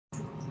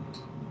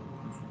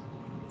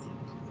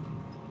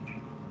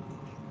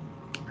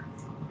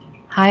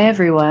Hi,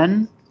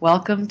 everyone.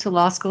 Welcome to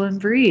Law School in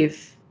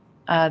Brief,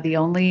 the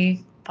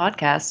only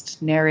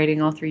podcast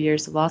narrating all 3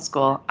 years of law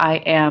school. I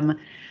am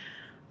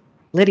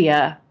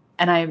Lydia,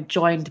 and I am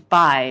joined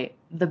by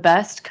the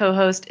best co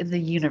host in the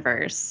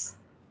universe.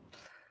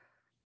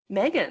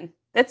 Megan,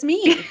 that's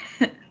me.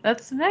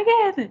 That's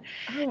Megan.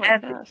 Oh my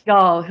And gosh.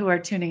 y'all who are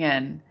tuning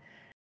in,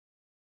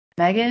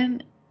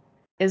 Megan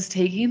is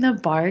taking the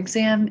bar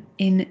exam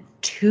in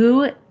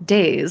 2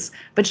 days,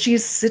 but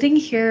she's sitting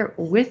here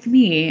with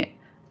me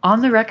on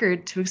the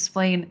record to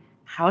explain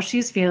how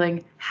she's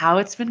feeling, how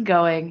it's been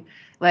going.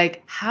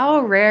 Like,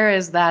 how rare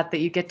is that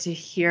you get to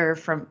hear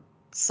from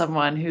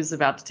someone who's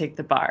about to take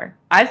the bar?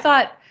 I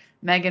thought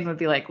Megan would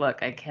be like,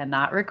 look, I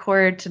cannot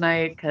record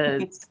tonight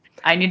because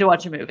I need to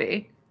watch a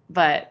movie.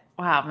 But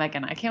wow,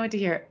 Megan, I can't wait to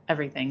hear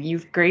everything.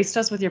 You've graced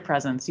us with your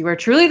presence. You are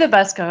truly the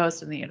best co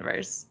host in the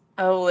universe.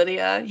 Oh,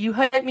 Lydia, you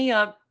hype me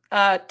up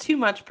too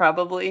much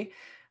probably,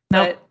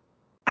 Nope. but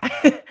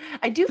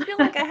I do feel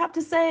like I have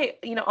to say,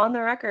 on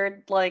the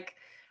record, like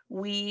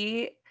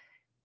we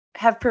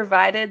have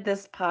provided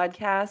this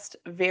podcast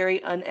very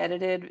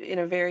unedited in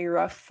a very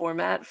rough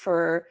format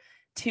for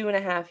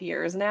 2.5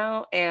 years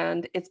now,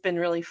 and it's been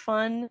really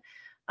fun.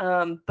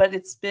 But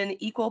it's been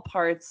equal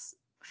parts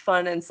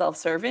fun and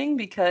self-serving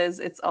because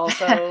it's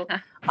also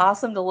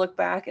awesome to look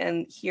back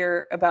and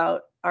hear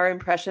about our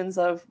impressions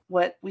of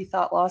what we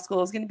thought law school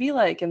was going to be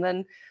like, and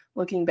then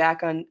looking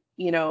back on,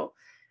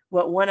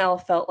 what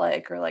 1L felt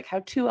like, or like how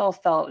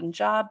 2L felt, and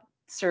job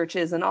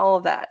searches and all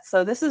of that.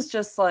 So this is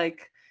just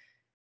like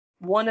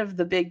one of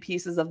the big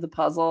pieces of the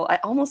puzzle. I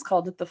almost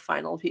called it the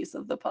final piece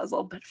of the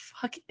puzzle, but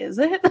fuck, is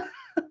it?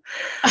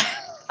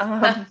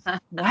 um,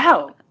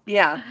 wow.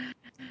 Yeah.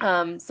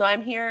 So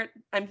I'm here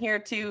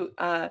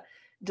to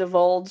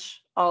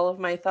divulge all of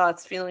my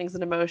thoughts, feelings,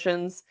 and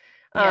emotions.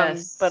 But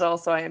Yes,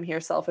 also I am here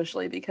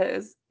selfishly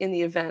because in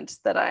the event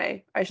that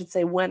I should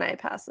say when I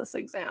pass this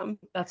exam,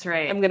 that's I'm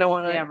right. gonna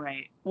want to Damn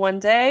right. one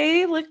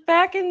day look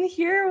back and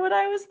hear what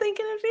I was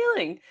thinking and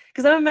feeling.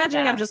 Because I'm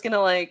imagining I'm Yeah. just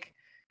gonna like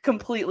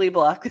completely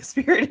block the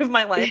spirit of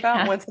my life out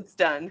Yeah. once it's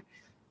done.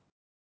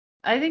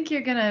 I think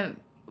you're gonna,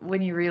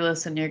 when you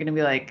re-listen, you're gonna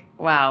be like,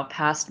 wow,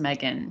 past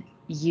Megan,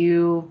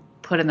 you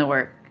put in the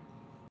work.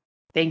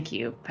 Thank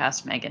you,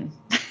 past Megan.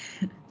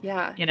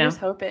 Yeah, You know? here's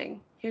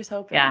hoping. Here's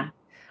hoping. Yeah.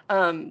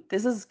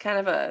 This is kind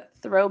of a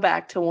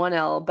throwback to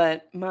 1L,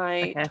 but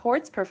my Okay.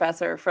 torts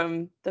professor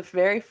from the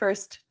very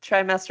first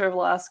trimester of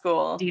law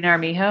school, Dean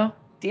Armijo.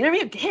 Dean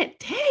Armijo,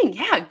 dang,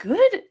 yeah,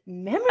 good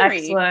memory.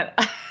 Excellent.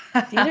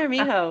 Dean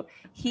Armijo,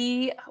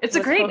 he It's a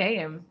was, great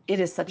name, it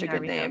is such a Dean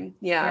good Armijo. name.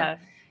 Yeah. Yeah.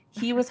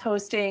 He was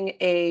hosting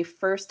a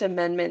First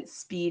Amendment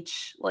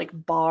speech, like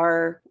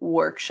bar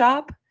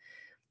workshop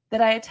that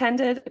I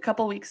attended a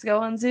couple weeks ago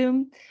on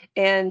Zoom.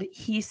 And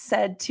he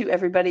said to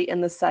everybody in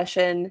the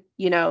session,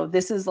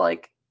 this is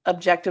like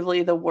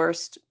objectively the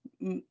worst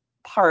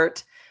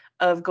part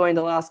of going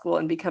to law school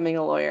and becoming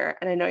a lawyer.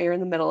 And I know you're in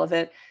the middle of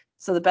it.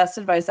 So the best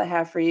advice I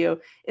have for you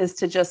is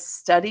to just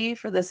study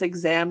for this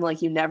exam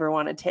like you never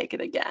want to take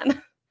it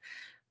again.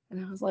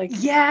 And I was like,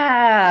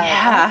 Yeah,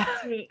 yeah,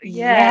 yeah.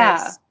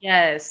 yes,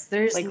 yes.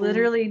 There's Like,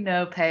 literally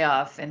no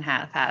payoff in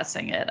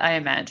half-assing it, I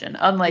imagine.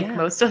 Unlike yeah.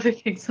 most other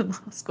things in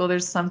law school,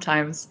 there's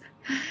sometimes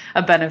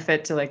a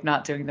benefit to like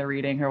not doing the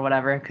reading or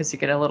whatever because you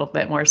get a little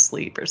bit more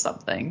sleep or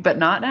something, but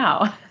not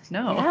now.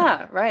 No.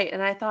 Yeah, right.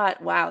 And I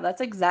thought, wow, that's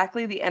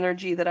exactly the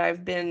energy that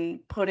I've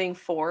been putting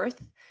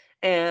forth.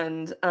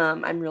 And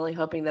I'm really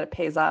hoping that it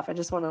pays off. I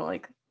just want to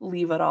like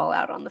leave it all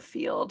out on the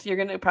field. You're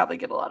going to probably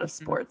get a lot of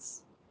Mhm.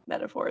 sports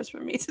metaphors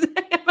from me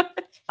today.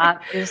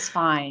 That is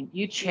fine.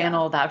 You Yeah.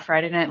 channel that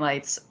Friday Night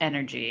Lights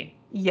energy.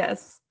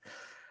 Yes.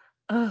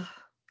 Ugh.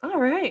 All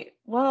right.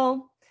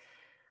 Well,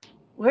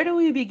 where do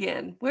we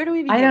begin? Where do we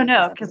I begin don't with this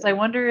know, because I episode?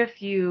 wonder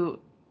if you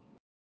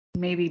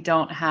maybe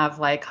don't have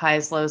like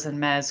highs, lows, and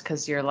mez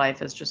because your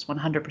life is just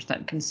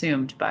 100%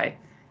 consumed by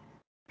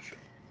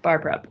bar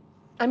prep.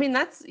 I mean,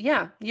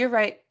 yeah, you're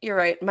right. You're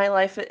right. My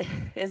life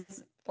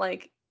is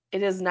like,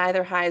 it is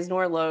neither highs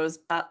nor lows,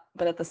 but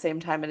at the same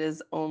time, it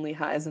is only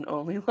highs and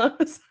only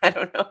lows. I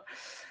don't know.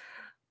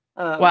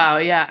 Um, Wow,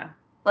 yeah.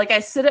 like I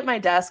sit at my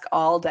desk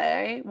all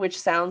day, which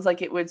sounds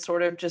like it would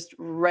sort of just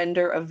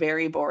render a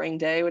very boring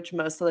day, which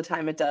most of the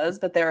time it does.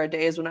 But there are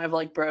days when I've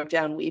like broke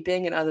down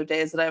weeping, and other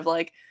days that I've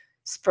like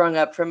sprung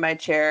up from my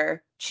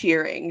chair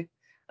cheering.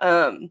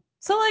 So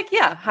like,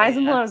 yeah, Oh, highs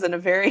and yeah. lows in a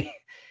very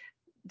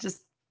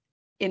just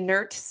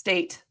inert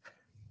state.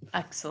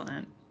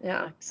 Excellent.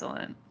 Yeah.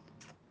 Excellent.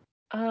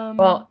 Um,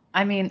 Well,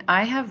 I mean,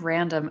 I have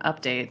random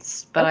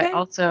updates, but I okay.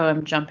 also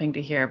am jumping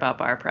to hear about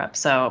bar prep.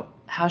 So,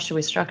 how should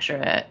we structure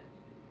it?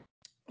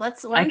 Why I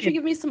don't you could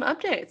give me some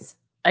updates?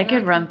 I And I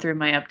could run can, through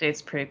my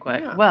updates pretty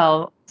quick. yeah.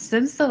 Well,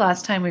 since the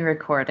last time we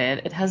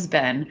recorded, it has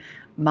been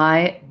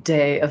my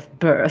day of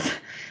birth,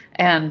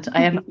 and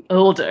I am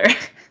older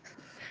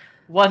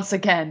once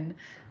again.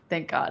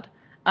 Thank God.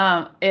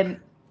 And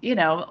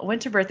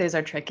winter birthdays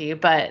are tricky,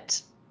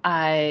 but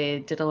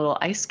I did a little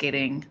ice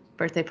skating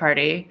birthday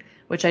party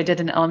which I did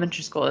in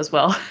elementary school as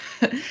well.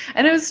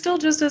 And it was still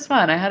just as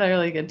fun. I had a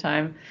really good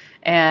time.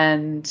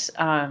 And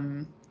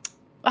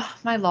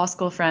my law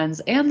school friends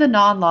and the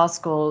non-law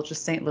school,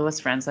 just St. Louis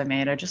friends I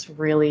made are just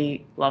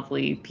really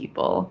lovely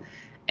people.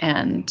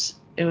 And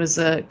it was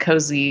a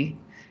cozy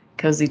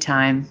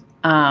time.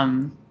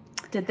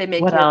 Did they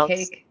make What you a else?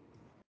 cake?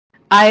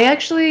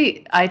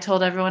 I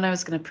told everyone I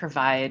was going to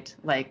provide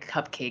like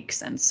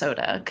cupcakes and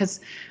soda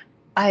because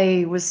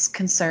I was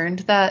concerned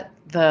that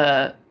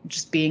the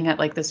just being at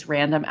like this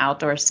random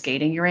outdoor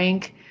skating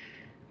rink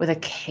with a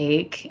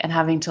cake and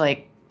having to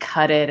like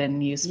cut it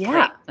and use Yeah.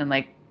 plates and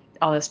like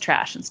all this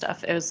trash and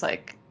stuff. It was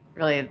like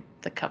really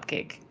the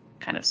cupcake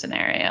kind of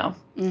scenario.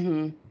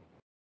 Mm-hmm.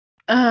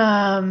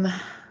 Um,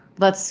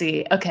 let's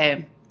see.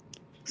 Okay.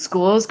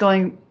 School is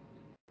going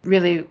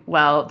really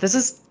well. This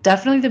is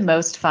definitely the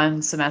most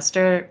fun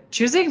semester.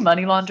 Choosing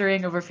money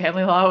laundering over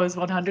family law was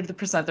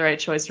 100% the right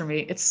choice for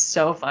me. It's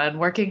so fun.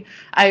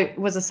 I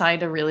was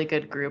assigned a really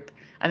good group.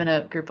 I'm in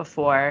a group of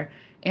 4,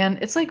 and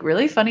it's like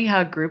really funny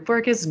how group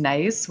work is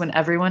nice when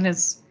everyone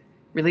is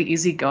really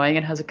easygoing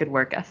and has a good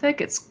work ethic.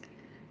 It's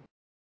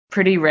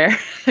pretty rare,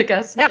 I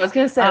guess. Yeah, I was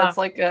gonna say Um, that's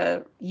like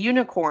a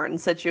unicorn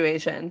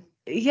situation.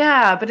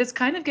 yeah, but it's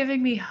kind of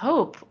giving me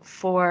hope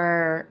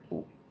for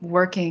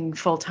working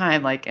full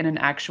time, like in an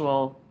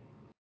actual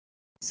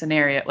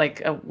scenario,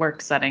 like a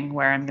work setting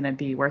where I'm going to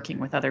be working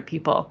with other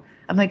people.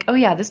 I'm like, oh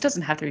yeah, this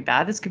doesn't have to be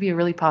bad. This could be a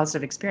really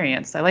positive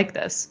experience. I like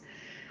this.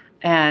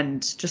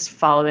 And just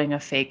following a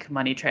fake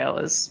money trail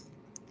is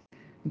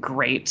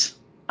great.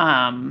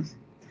 Um,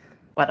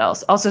 what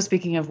else? Also,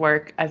 speaking of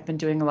work, I've been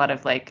doing a lot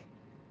of like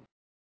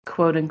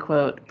quote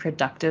unquote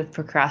productive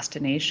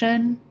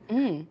procrastination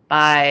Mm.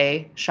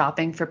 by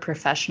shopping for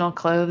professional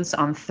clothes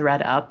on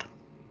ThreadUp.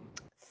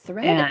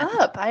 Thread And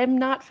Up. I am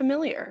not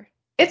familiar.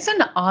 it's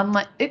an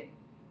online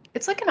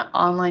it's like an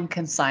online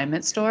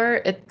consignment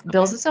store. It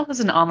bills Okay. itself as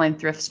an online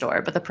thrift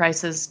store, but the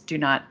prices do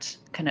not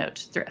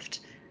connote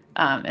thrift,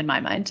 in my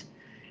mind.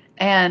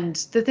 And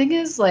the thing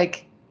is,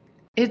 like,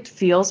 it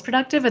feels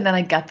productive, and then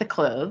I get the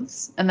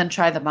clothes and then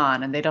try them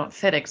on, and they don't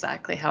fit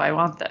exactly how I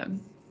want them.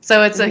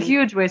 So it's a Hmm.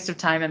 huge waste of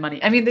time and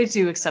money. I mean, they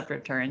do accept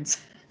returns.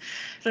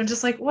 But I'm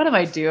just like, what am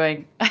I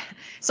doing?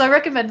 So I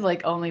recommend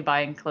like only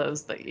buying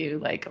clothes that you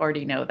like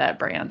already know that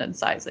brand and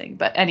sizing.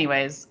 But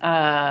anyways,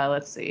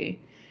 let's see.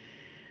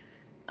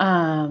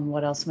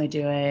 What else am I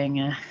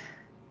doing?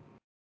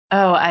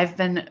 Oh,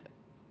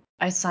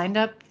 I signed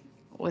up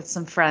with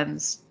some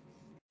friends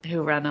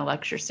who run a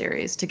lecture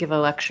series to give a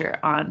lecture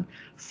on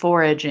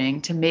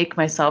foraging to make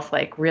myself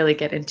like really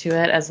get into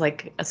it as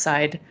like a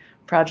side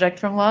project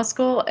from law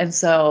school. And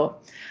so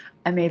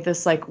I made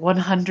this like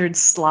 100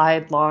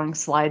 slide long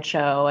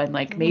slideshow and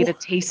like made a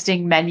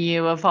tasting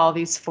menu of all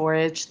these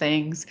forage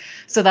things.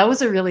 So that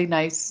was a really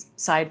nice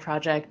side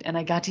project. And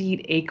I got to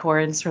eat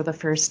acorns for the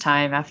first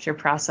time after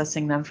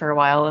processing them for a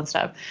while and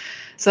stuff.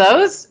 So that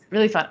was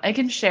really fun. I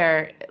can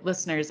share,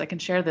 listeners, I can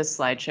share this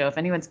slideshow. If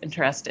anyone's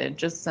interested,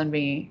 just send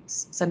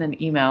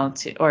an email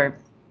to, or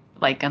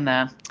like on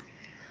the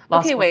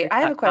Okay, wait. I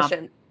have a lawschoolgroup.com.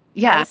 question.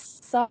 I Yeah.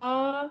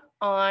 saw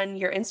on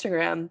your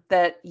Instagram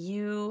that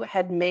you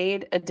had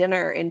made a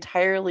dinner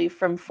entirely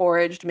from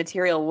foraged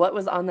material. What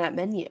was on that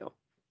menu?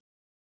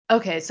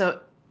 Okay, so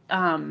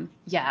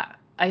yeah,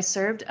 I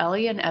served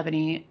Ellie and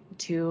Ebony,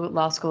 2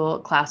 law school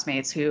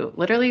classmates who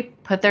literally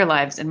put their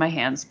lives in my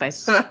hands by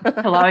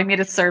allowing me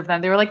to serve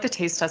them. They were like the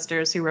taste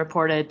testers who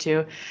reported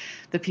to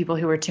the people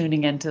who were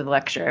tuning into the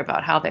lecture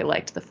about how they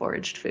liked the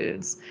foraged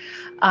foods.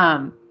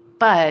 Um,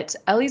 but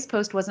Ellie's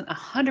post wasn't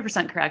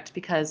 100% correct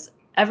because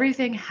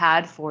everything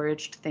had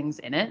foraged things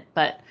in it,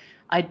 but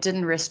I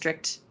didn't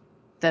restrict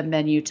the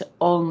menu to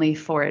only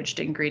foraged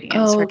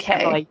ingredients. For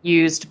example, Okay. I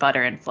used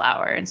butter and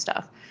flour and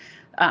stuff.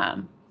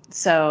 Um,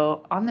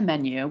 so on the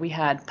menu, we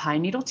had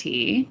pine needle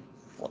tea.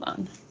 Hold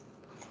on.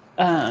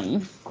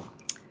 Um,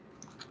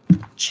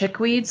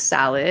 chickweed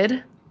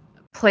salad,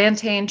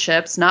 plantain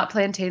chips, not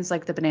plantains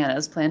like the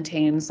bananas,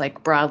 plantains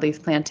like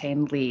broadleaf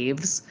plantain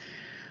leaves.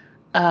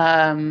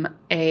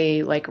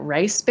 A like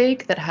rice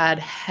bake that had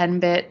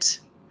henbit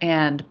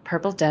and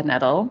purple dead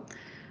nettle.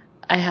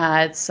 I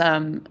had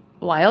some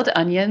wild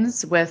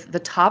onions with the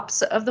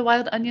tops of the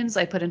wild onions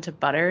I put into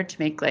butter to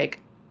make like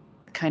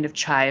kind of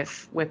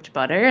chive whipped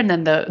butter, and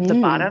then the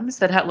Mm. bottoms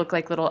that had look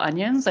like little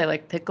onions, I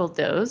like pickled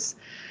those.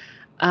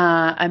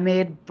 I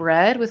made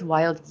bread with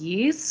wild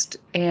yeast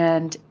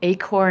and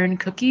acorn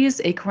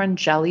cookies, acorn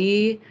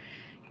jelly,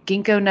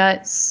 ginkgo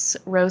nuts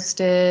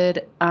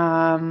roasted,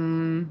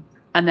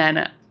 and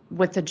then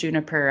with the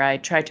juniper, I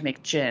tried to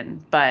make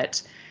gin,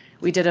 but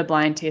we did a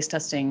blind taste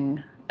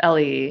testing.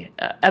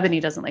 Ebony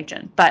doesn't like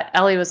gin, but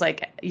Ellie was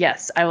like,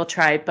 "Yes, I will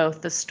try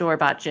both the store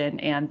bought gin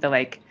and the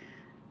like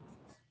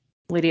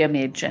Lydia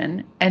made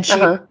gin," and she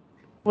Uh-huh.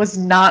 was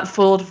not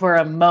fooled for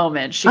a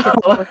moment. She could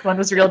tell Oh. which one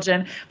was real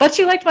gin, but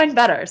she liked mine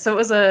better, so it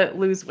was a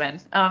lose win.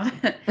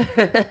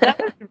 That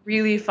was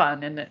really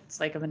fun, and it's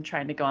like I've been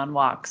trying to go on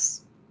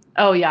walks.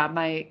 Oh yeah,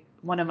 my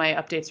one of my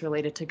updates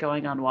related to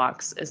going on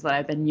walks is that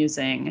I've been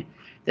using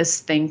this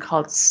thing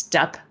called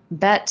Step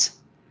Bet.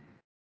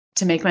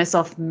 to make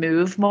myself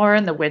move more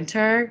in the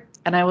winter.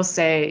 And I will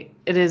say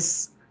it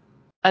is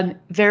a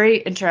very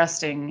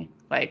interesting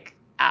like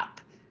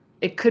app.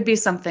 It could be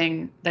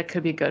something that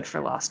could be good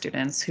for law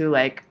students who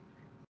like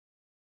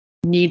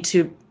need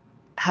to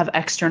have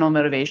external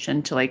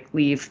motivation to like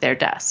leave their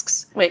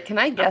desks. Wait, can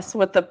I guess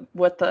what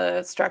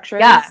the structure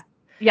Yeah. is?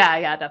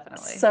 Yeah,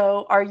 definitely.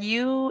 So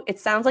it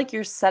sounds like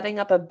you're setting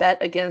up a bet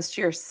against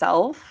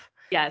yourself,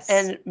 Yes.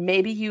 and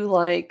maybe you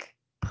like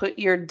put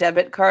your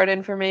debit card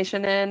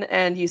information in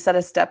and you set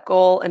a step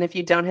goal, and if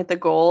you don't hit the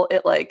goal,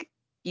 it like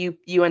you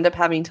end up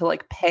having to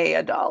like pay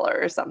 $1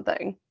 or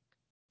something.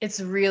 It's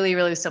really,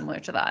 really similar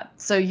to that.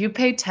 So you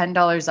pay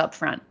 $10 up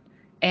front,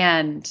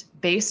 and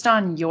based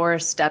on your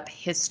step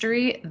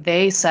history,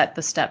 they set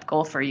the step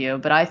goal for you.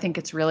 But I think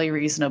it's really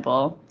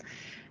reasonable.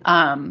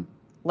 Um,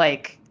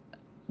 like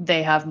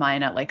they have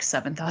mine at like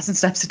 7,000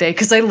 steps a day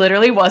because I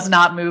literally was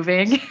not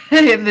moving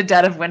in the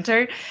dead of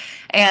winter.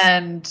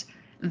 And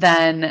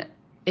then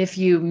if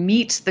you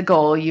meet the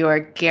goal, you are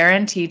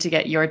guaranteed to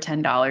get your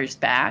 $10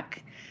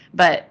 back.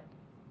 But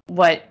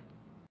what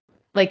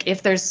like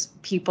if there's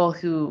people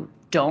who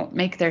don't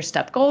make their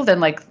step goal, then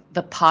like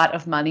the pot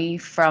of money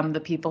from the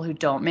people who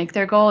don't make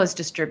their goal is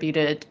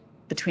distributed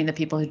between the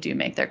people who do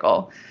make their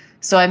goal.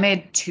 So I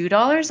made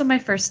 $2 on my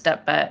first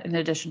step bet in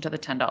addition to the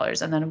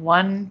 $10, and then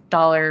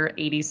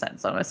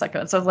 $1.80 on my second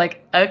one. So I was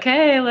like,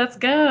 okay, let's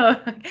go.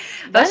 That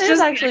That's is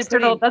just the actually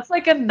external. pretty. That's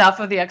like enough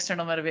of the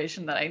external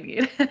motivation that I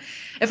need.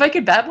 If I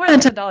could bet more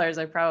than $10,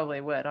 I probably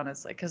would,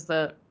 honestly, because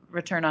the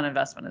return on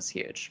investment is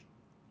huge.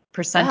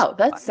 Percentage Wow,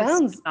 that wise,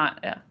 sounds. not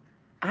yeah.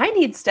 I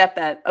need step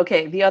bet.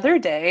 Okay, the other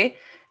day,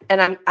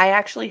 and I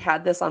actually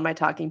had this on my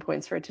talking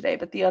points for today,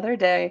 but the other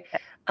day,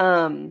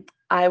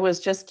 I was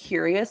just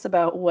curious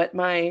about what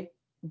my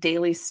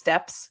daily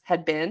steps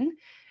had been.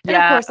 And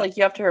of Yeah. course, like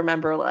you have to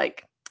remember,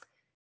 like,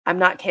 I'm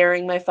not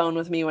carrying my phone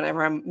with me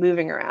whenever I'm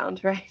moving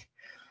around, right?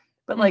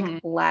 But like Hmm.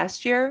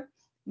 last year,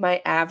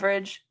 my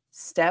average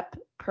step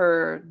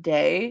per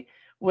day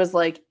was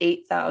like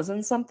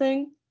 8,000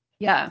 something.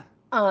 Yeah.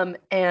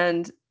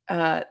 And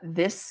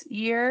this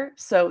year,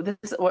 so this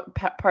is what,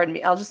 pardon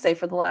me, I'll just say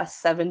for the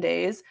last 7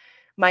 days,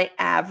 my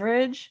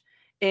average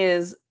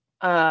is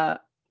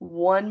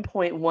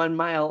 1.1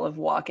 mile of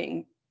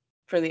walking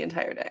for the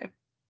entire day.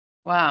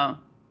 Wow.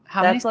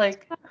 How many That's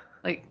steps? like,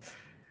 Like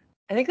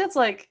I think that's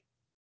like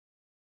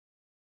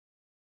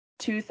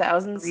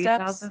 2,000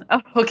 steps. 3,000?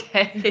 Oh,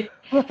 okay.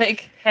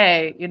 Like,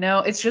 Hey,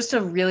 it's just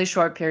a really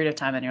short period of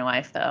time in your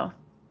life, though.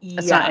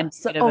 It's not yeah.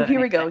 So, indicative oh, of here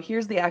we anything. go.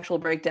 Here's the actual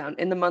breakdown.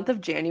 In the month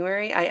of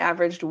January, I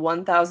averaged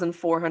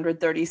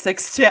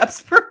 1,436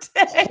 steps per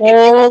day.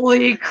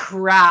 Holy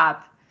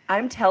crap.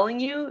 I'm telling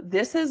you,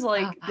 this is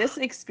like Ah, this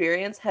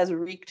experience has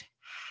wreaked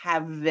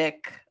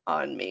havoc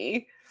on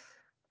me.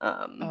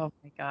 oh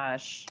my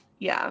gosh.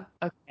 Yeah.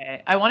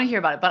 Okay. I want to hear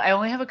about it, but I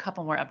only have a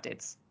couple more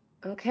updates.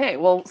 Okay.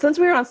 Well, since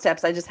we were on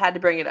steps, I just had to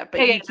bring it up, but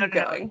Yeah, you no, keep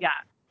no, no. going. Yeah.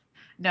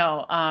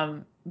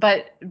 No,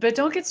 but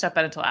don't get step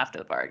ed until after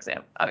the bar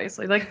exam,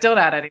 obviously. Like don't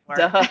add anymore.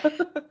 Duh.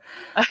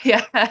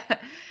 Yeah.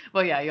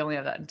 Well, yeah, you only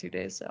have that in 2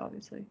 days, so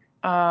obviously.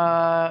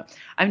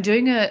 I'm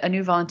doing a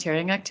new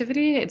volunteering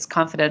activity. It's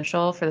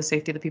confidential for the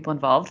safety of the people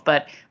involved,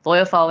 but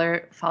loyal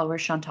follower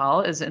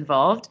Chantal is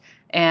involved,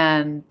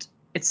 and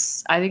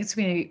I think it's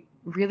gonna be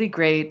really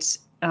great.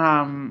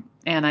 And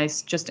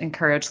just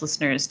encourage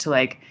listeners to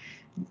like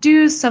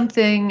do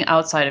something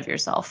outside of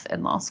yourself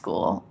in law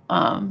school,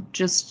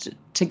 just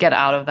to get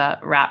out of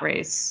that rat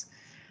race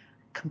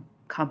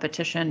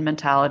competition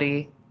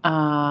mentality.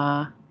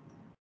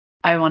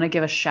 I want to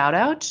give a shout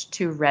out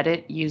to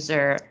Reddit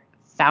user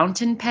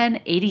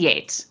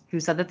FountainPen88, who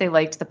said that they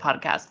liked the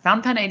podcast.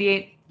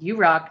 FountainPen88, you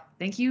rock.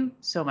 Thank you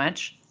so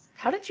much.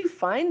 How did you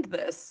find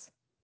this?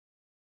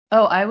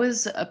 Oh, I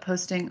was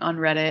posting on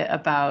Reddit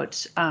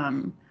about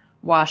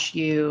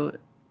WashU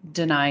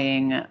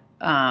denying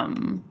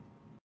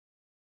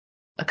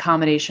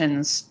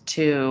accommodations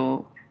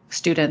to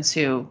students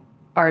who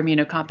are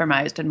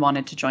immunocompromised and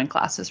wanted to join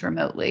classes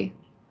remotely.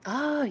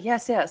 Oh,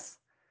 yes, yes.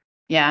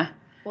 Yeah.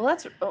 Well,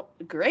 that's Which our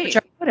great.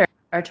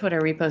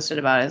 Twitter reposted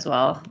about as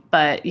well.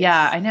 But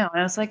yeah, Yes. I know. And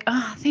I was like,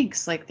 oh,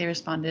 thanks. Like they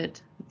responded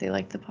that they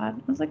liked the pod.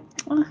 I was like,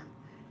 oh.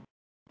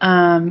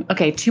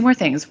 Okay, two more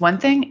things. One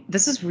thing,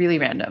 this is really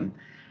random,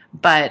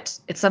 but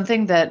it's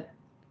something that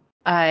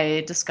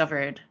I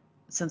discovered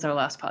since our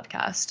last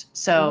podcast. Mhm.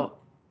 So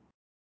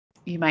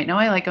you might know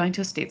I like going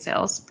to estate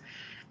sales.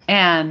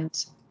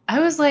 And I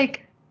was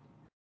like,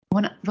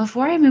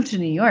 before I moved to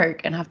New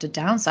York and have to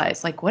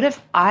downsize, like what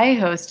if I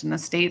host an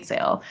estate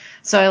sale?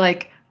 So I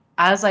like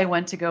as I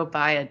went to go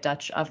buy a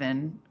Dutch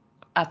oven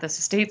at this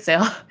estate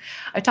sale,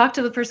 I talked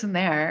to the person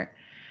there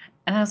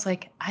and I was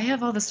like, I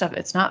have all this stuff.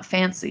 It's not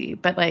fancy,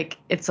 but like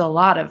it's a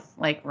lot of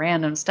like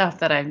random stuff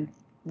that I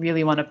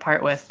really want to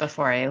part with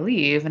before I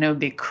leave. And it would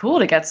be cool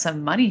to get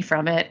some money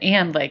from it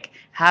and like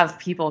have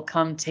people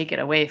come take it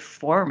away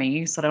for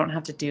me so I don't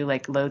have to do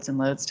like loads and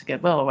loads to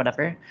Goodwill or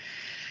whatever.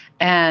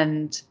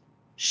 And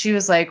she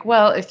was like,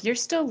 well, if you're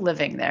still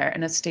living there,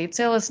 an estate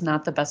sale is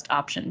not the best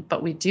option,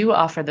 but we do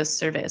offer this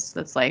service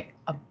that's like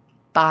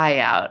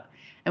buyout.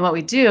 And what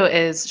we do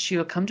is she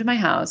will come to my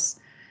house.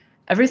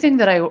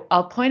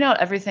 I'll point out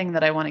everything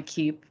that I want to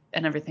keep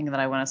and everything that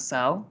I want to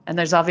sell. And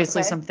there's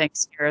obviously Okay. some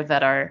things here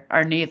that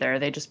are neither.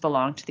 They just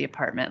belong to the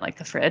apartment, like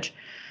the fridge.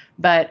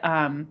 But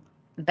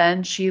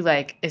then she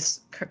like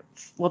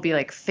will be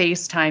like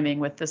FaceTiming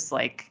with this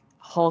like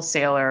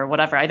wholesaler or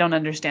whatever. I don't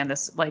understand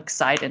this like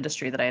side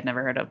industry that I had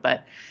never heard of,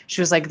 but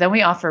she was like, then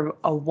we offer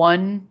a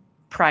one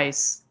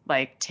price,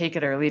 like take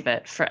it or leave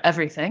it for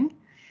everything.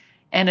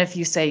 And if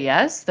you say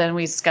yes, then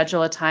we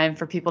schedule a time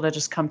for people to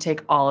just come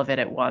take all of it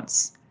at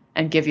once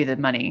and give you the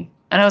money.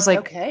 And I was like,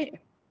 Okay.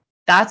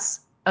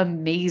 that's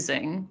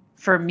amazing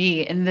for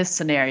me in this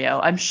scenario.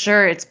 I'm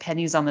sure it's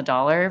pennies on the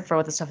dollar for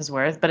what the stuff is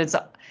worth, but it's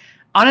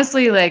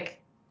honestly like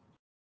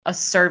a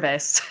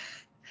service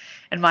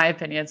in my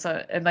opinion.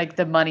 So, and like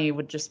the money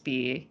would just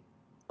be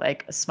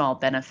like a small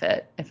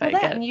benefit if Well, I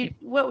that get and it.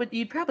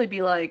 you'd probably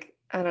be like,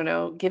 I don't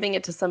know, giving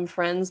it to some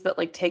friends, but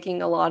like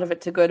taking a lot of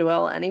it to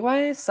Goodwill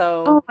anyway.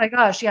 Oh So my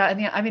gosh, yeah. And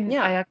yeah, I mean,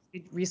 yeah. I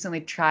actually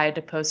recently tried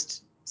to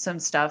post some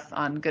stuff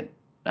on good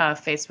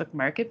Facebook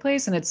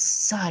Marketplace, and it's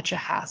such a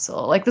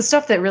hassle. Like the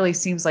stuff that really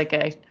seems like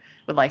I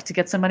would like to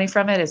get some money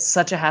from it is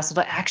such a hassle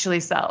to actually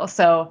sell.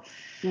 So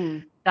Hmm.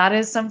 that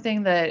is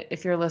something that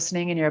if you're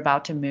listening and you're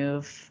about to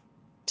move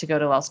to go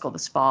to law school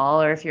this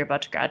fall, or if you're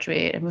about to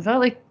graduate and move out,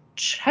 like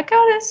check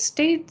out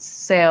estate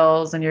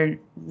sales in your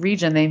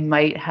region. They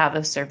might have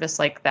a service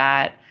like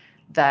that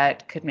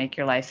that could make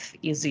your life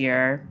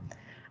easier.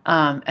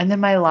 And then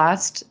my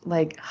last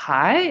like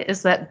high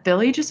is that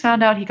Billy just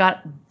found out he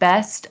got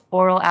best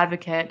oral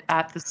advocate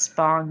at the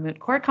Spong Moot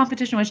Court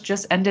competition, which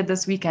just ended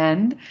this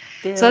weekend.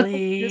 So that's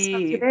what we just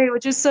Billy. today,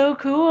 which is so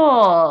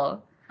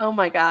cool. Oh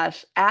my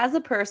gosh. As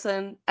a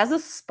person, as a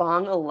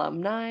Spong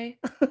alumni,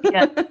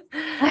 Yeah.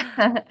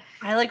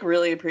 I like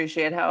really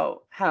appreciate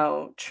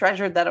how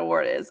treasured that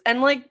award is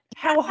and like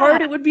how Yeah.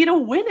 hard it would be to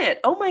win it.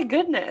 Oh my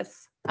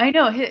goodness. I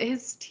know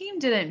his team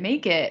didn't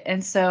make it,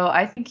 and so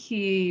I think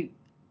he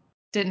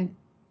didn't.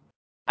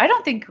 I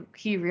don't think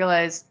he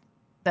realized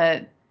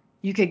that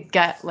you could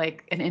get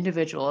like an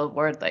individual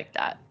award like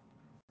that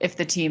if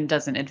the team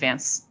doesn't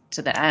advance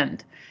to the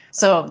end.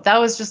 So that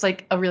was just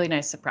like a really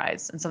nice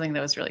surprise and something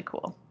that was really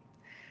cool.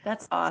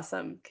 That's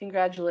awesome.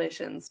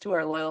 Congratulations to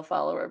our loyal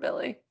follower,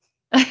 Billy.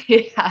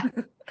 Yeah.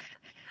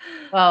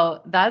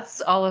 Well,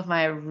 that's all of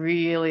my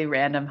really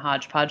random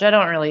hodgepodge. I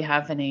don't really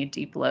have any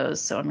deep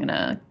lows, so I'm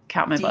gonna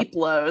count my butt. Deep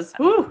lows.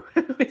 Woo!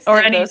 We Or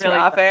save any those for really,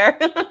 off air.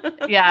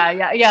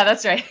 yeah,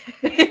 that's right.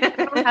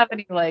 I don't have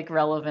any like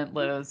relevant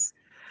lows.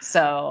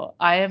 So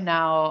I am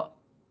now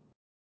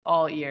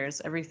all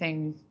ears.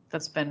 Everything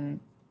that's been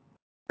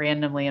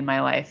randomly in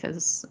my life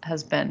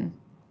has been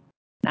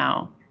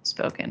now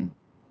spoken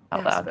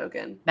out Now loud.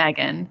 spoken.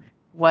 Megan,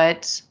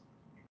 what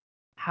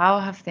how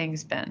have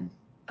things been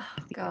Oh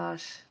with you?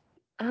 gosh.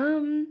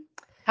 Um,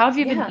 How have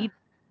you been yeah.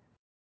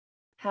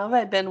 How have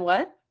I been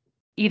what?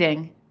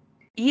 eating?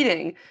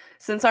 Eating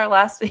since our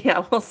last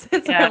yeah, well,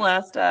 since our Yeah.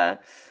 last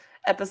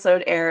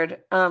episode aired.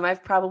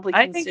 I've probably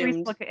I think consumed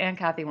Reasonable and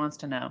Kathy wants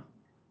to know.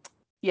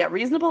 yeah,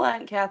 Reasonable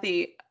Aunt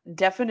Kathy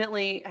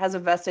definitely has a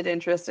vested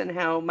interest in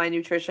how my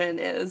nutrition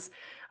is.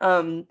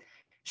 Um,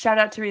 shout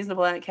out to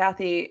Reasonable Aunt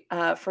Kathy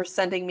for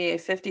sending me a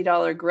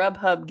 $50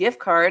 Grubhub gift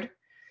card.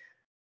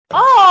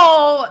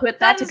 Oh, Put that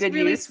that to is good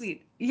really use.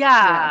 sweet. Yeah.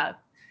 Yeah.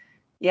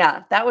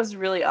 Yeah, that was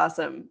really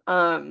awesome.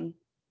 On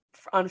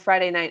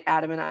Friday night,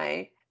 Adam and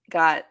I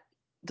got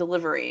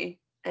delivery,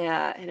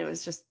 and it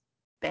was just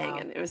Wow.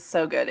 banging. It was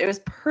so good. It was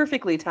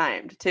perfectly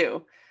timed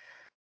too.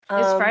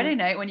 Is Friday Um,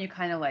 night when you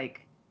kind of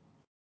like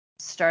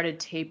started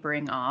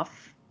tapering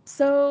off?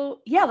 so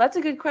yeah, that's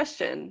a good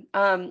question.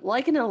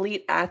 Like an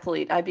elite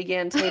athlete, I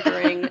began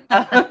tapering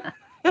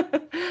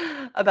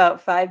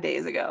about 5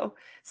 days ago.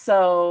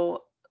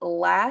 So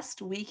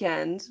last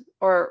weekend,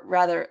 or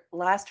rather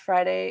last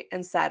Friday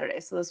and Saturday.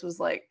 So this was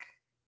like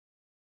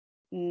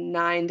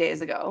 9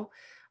 days ago.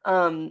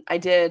 I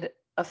did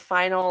a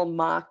final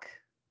mock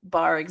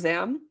bar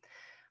exam.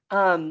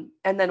 And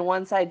then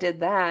once I did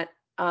that,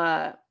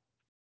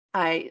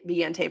 I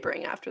began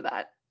tapering after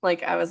that.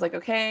 Like I was like,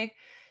 okay,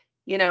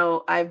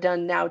 I've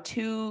done now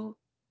two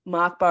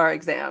mock bar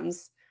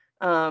exams.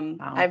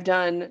 Wow. I've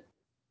done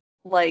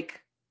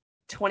like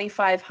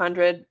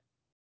 2,500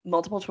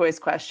 multiple choice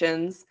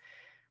questions.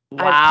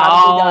 I've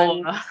probably Wow.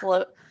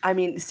 done I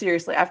mean,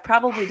 seriously, I've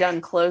probably done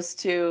close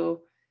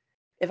to,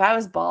 if I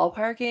was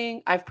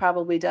ballparking, I've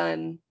probably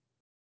done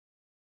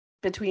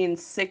between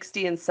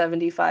 60 and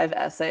 75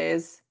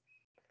 essays.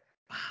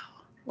 Wow.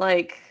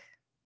 Like,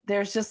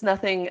 there's just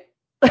nothing.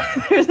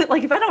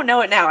 Like, if I don't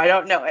know it now, I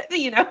don't know it.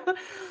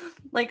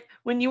 Like,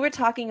 when you were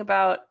talking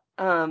about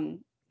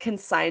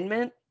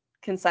consignment,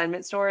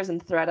 consignment stores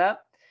and ThreadUp,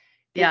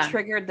 it Yeah.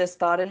 triggered this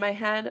thought in my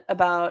head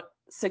about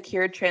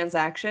secured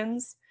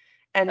transactions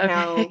and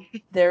how Okay.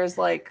 there's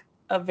like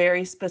a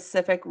very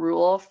specific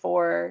rule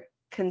for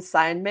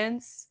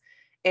consignments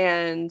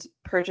and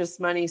purchase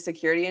money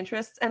security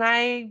interests, and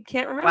I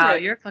can't remember Wow,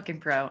 it. you're a fucking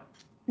pro.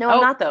 No, I'm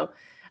Oh, not though.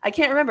 I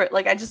can't remember it.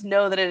 Like I just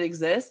know that it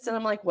exists, and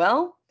I'm like,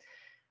 well,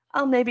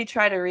 I'll maybe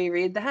try to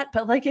reread that,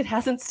 but like it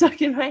hasn't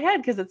stuck in my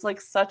head because it's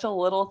like such a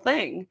little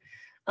thing.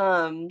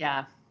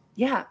 Yeah.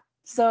 Yeah.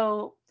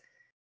 So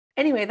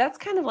anyway, that's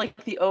kind of like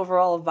the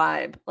overall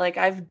vibe. Like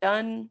I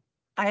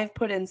have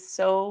put in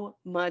so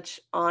much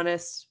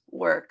honest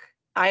work.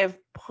 I have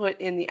put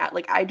in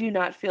like I do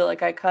not feel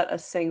like I cut a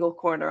single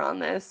corner on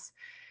this.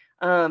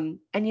 And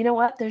you know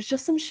what? There's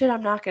just some shit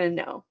I'm not going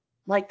to know,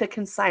 like the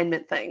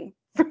consignment thing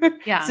for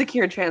Yeah.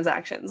 secured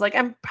transactions. Like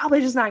I'm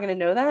probably just not going to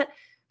know that,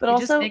 but You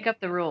just also make up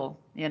the rule,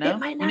 it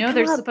might You not know come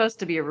there's up. supposed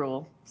to be a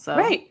rule. So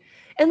Right.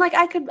 And like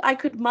I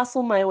could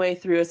muscle my way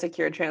through a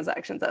secured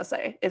transactions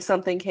essay if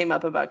something came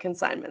up about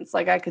consignments.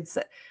 Like I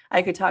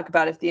could talk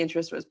about if the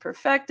interest was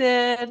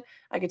perfected,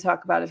 I could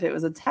talk about if it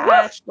was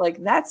attached,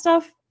 like that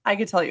stuff I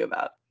could tell you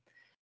about.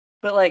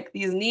 But like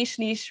these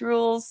niche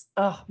rules,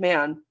 oh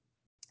man.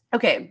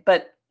 Okay,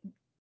 but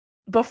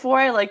before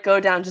I like go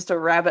down just a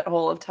rabbit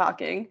hole of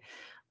talking,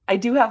 I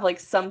do have like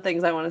some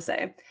things I want to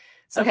say.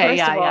 So okay, first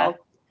yeah, of yeah. all,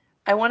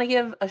 I want to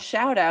give a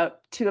shout out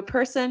to a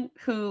person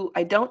who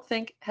I don't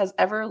think has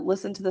ever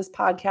listened to this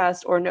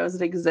podcast or knows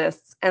it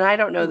exists. And I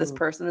don't know this Ooh.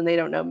 person and they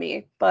don't know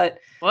me. But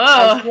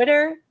on Whoa.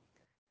 Twitter,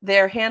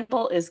 their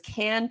handle is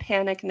Can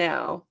Panic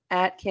Now,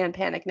 at Can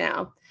Panic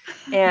Now.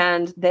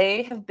 And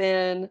they have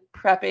been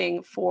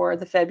prepping for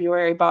the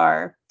February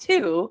bar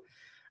too.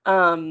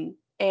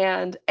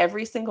 And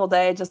every single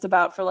day, just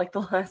about for like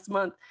the last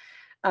month,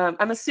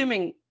 I'm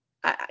assuming,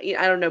 I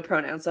don't know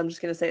pronouns, so I'm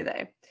just going to say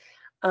they.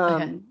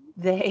 Okay.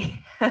 They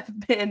have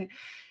been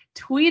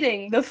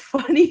tweeting the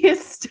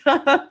funniest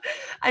stuff.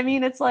 I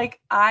mean, it's like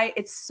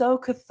it's so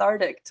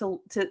cathartic to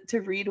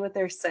read what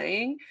they're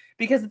saying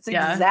because it's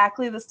Yeah.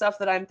 exactly the stuff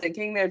that I'm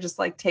thinking. They're just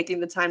like taking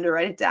the time to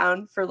write it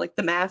down for like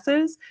the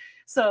masses.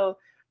 So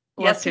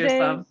Love to hear yesterday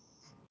some.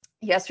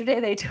 yesterday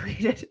they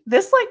tweeted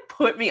this, like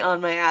put me on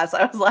my ass.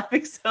 I was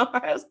laughing so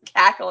hard. I was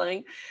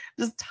cackling,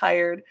 just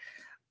tired.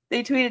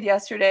 They tweeted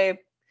yesterday,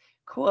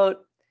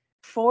 quote,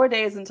 4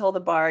 days until the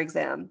bar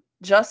exam.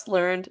 Just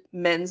learned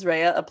mens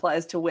rea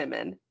applies to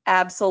women.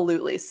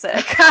 Absolutely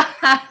sick.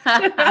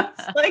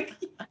 It's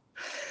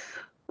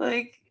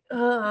like,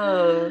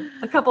 oh,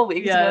 a couple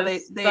weeks ago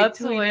Yes, they that's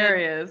tweeted.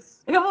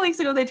 hilarious. A couple weeks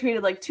ago they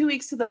tweeted like 2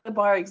 weeks to the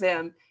bar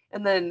exam,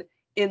 and then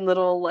in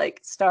little like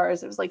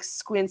stars it was like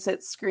squints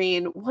at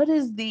screen. What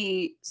is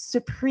the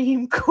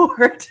Supreme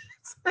Court?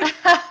 It's like,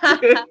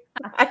 dude,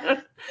 I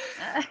don't,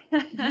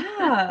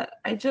 yeah,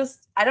 I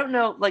don't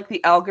know, like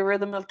the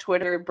algorithm of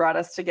Twitter brought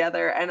us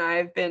together and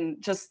I've been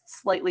just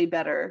slightly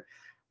better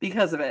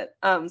because of it.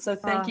 So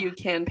thank Oh, you,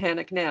 Can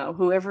Panic Now,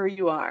 whoever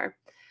you are.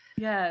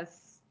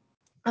 yes,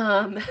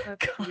 Um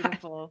that's God,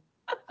 beautiful.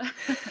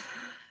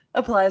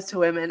 applies to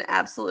women,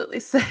 absolutely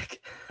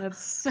sick.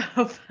 That's so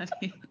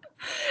funny.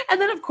 And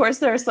then of course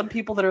there are some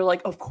people that are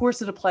like, of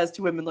course it applies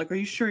to women. Like, are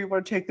you sure you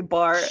want to take the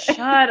bar?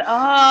 Shut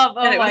up.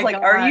 And Oh it was my like,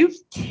 are gosh. you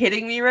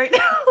kidding me right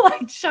now?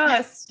 Like,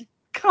 just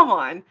come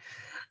on.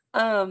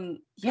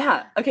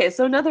 Yeah. Okay,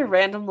 so another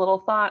random little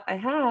thought I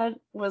had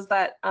was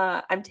that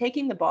I'm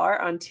taking the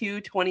bar on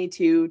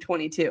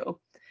 2/22/22.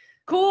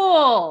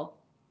 Cool.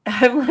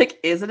 I'm like,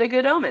 is it a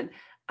good omen?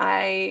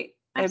 I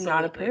am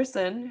not a Absolutely.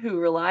 person who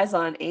relies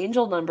on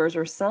angel numbers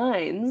or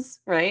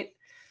signs, right?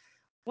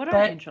 What are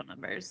But angel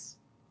numbers?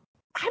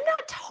 I'm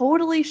not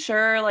totally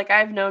sure. Like,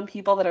 I've known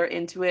people that are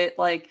into it.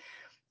 Like,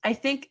 I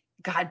think,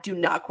 God, do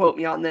not quote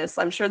me on this.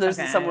 I'm sure there's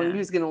someone Okay.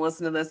 who's going to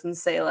listen to this and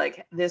say,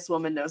 like, this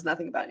woman knows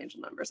nothing about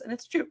angel numbers. And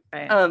it's true.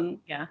 Right.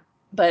 Um, Yeah.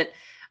 but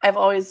I've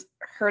always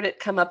heard it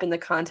come up in the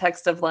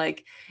context of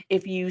like,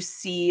 if you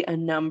see a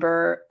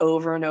number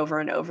over and over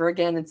and over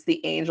again, it's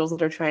the angels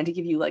that are trying to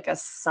give you like a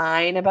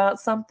sign about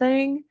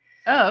something.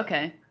 Oh,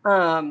 okay.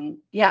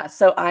 Yeah,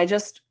 so I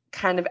just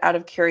kind of out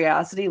of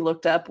curiosity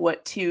looked up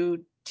what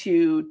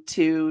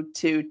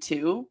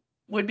 22222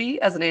 would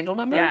be as an angel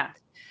number. Yeah.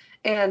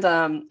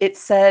 And it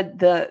said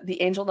the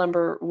angel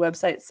number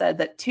website said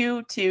that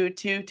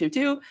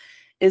 22222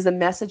 is a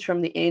message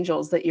from the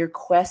angels that your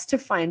quest to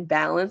find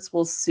balance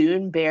will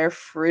soon bear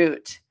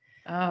fruit.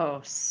 Oh,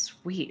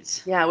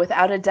 sweet. Yeah,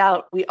 without a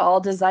doubt, we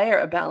all desire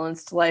a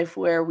balanced life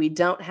where we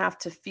don't have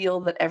to feel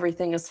that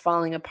everything is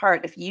falling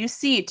apart. If you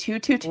see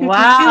 22222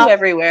 Wow.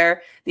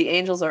 everywhere, the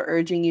angels are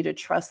urging you to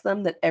trust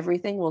them that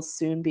everything will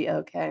soon be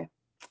okay.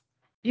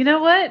 You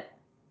know what?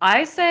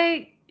 I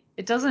say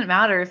it doesn't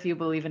matter if you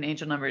believe in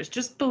angel numbers.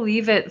 Just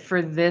believe it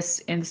for this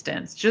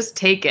instance. Just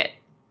take it,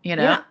 you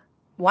know? Yeah,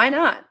 why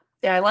not?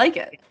 Yeah, I like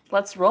it.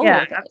 Let's roll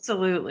Yeah, with it.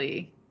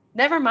 absolutely.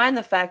 Never mind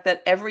the fact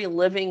that every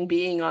living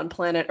being on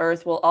planet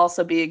Earth will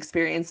also be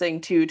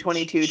experiencing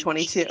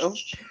 22222.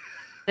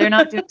 They're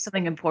not doing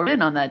something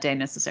important on that day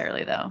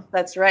necessarily, though.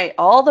 That's right.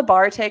 All the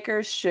bar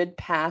takers should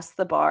pass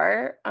the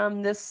bar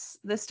this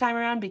time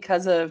around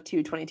because of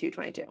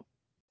 22222.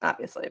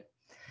 Obviously.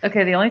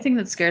 Okay, the only thing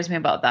that scares me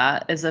about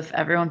that is if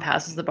everyone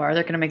passes the bar,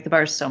 they're going to make the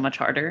bar so much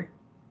harder.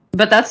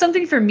 But that's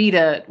something for me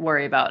to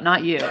worry about,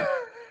 not you.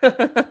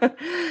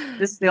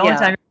 This is the only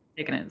time Yeah.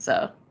 you're taking it,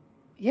 so.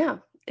 Yeah.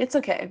 It's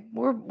okay.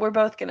 We're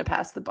both gonna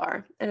pass the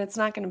bar, and it's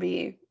not gonna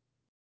be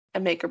a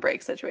make or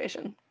break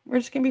situation. We're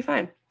just gonna be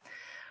fine.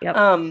 Yep.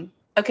 Um,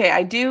 Okay,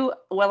 I do.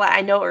 Well, I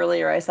know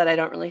earlier I said I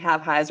don't really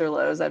have highs or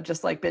lows. I've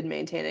just like been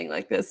maintaining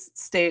like this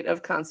state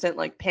of constant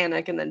like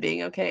panic and then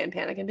being okay and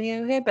panic and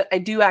being okay. But I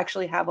do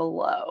actually have a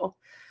low.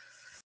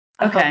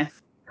 Okay.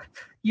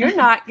 You're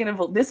not gonna.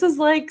 This is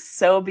like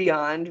so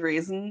beyond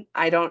reason.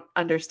 I don't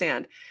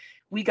understand.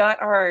 We got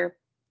our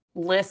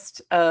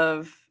list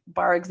of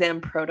bar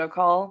exam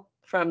protocol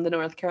from the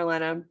North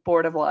Carolina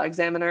Board of Law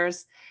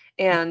Examiners,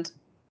 and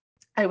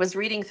I was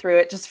reading through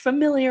it, just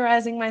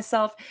familiarizing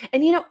myself.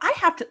 And, you know, I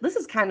have to, this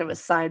is kind of a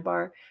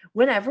sidebar.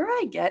 Whenever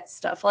I get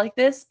stuff like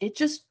this, it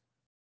just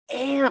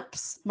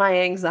amps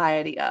my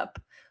anxiety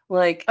up.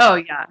 Like, Oh,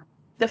 yeah.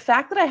 the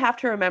fact that I have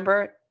to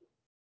remember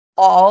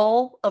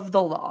all of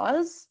the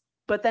laws,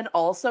 but then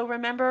also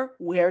remember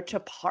where to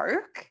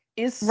park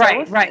is so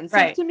Right, right, offensive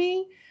right. to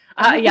me.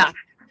 I'm Yeah. like,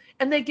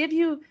 and they give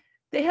you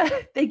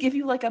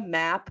like a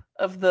map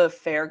of the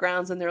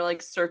fairgrounds and they're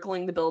like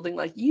circling the building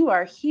like you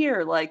are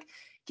here, like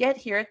get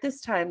here at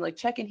this time, like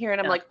check in here. And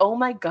I'm Yeah. like, oh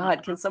my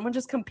God, can someone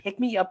just come pick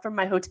me up from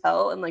my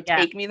hotel and like Yeah.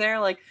 take me there?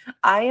 Like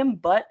I am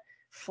but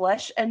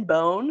flesh and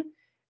bone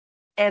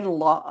and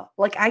law.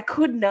 Like I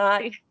could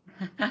not,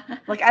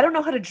 like I don't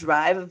know how to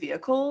drive a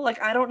vehicle.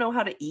 Like I don't know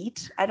how to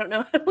eat. I don't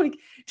know how to like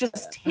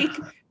just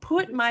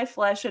put my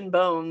flesh and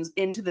bones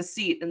into the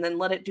seat and then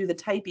let it do the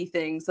typey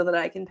thing so that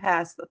I can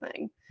pass the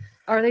thing.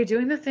 Are they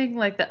doing the thing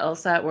like the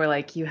LSAT where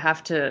like you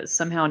have to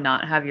somehow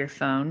not have your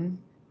phone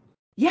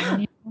on Yeah.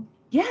 you?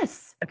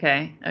 Yes.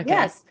 Okay. Okay.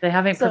 Yes. They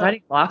haven't So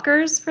provided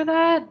lockers for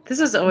that? This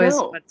is always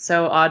no. what's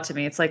so odd to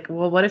me. It's like,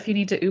 well, what if you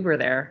need to Uber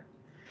there?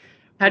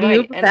 How do you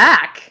Right. Uber And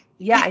back?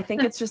 yeah, I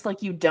think it's just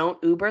like you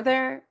don't Uber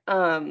there.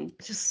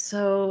 It's just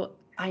so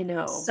I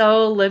know.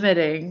 so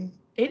limiting.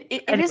 It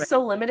is Anyway,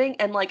 so limiting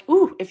and like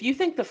ooh, if you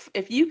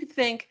could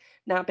think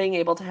not being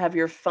able to have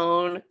your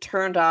phone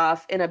turned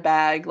off in a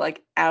bag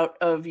like out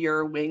of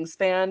your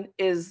wingspan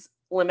is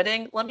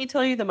limiting, let me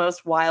tell you the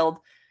most wild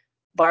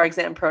bar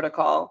exam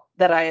protocol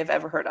that I have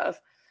ever heard of.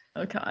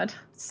 oh God.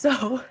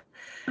 So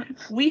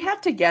we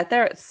have to get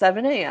there at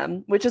 7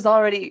 a.m., which is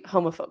already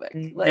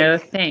homophobic. No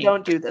Like, thanks.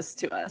 don't do this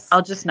to us.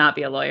 I'll just not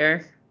be a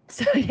lawyer.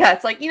 So yeah,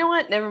 it's like, you know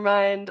what? Never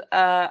mind.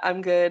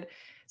 I'm good.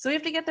 So we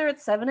have to get there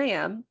at 7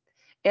 a.m.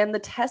 and the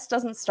test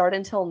doesn't start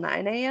until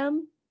 9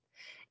 a.m.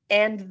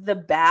 and the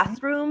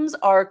bathrooms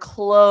are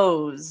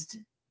closed.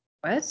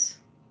 What?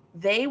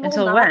 They will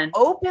Until not when?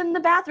 open the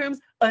bathrooms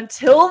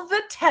until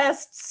the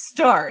test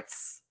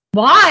starts.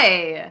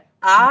 Why?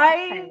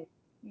 I Why?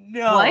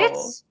 What?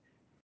 know.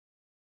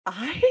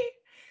 I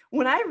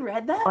when I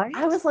read that,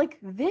 I What? was like,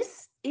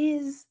 this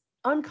is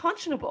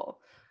unconscionable.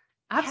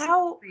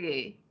 How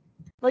Absolutely.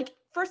 like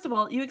first of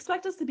all, you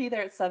expect us to be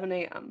there at 7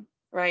 a.m.,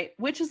 right?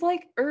 Which is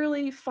like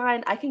early,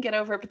 fine, I can get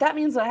over it, but that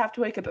means I have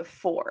to wake up at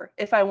 4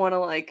 if I want to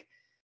like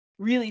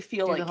really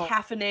feel Do the like whole.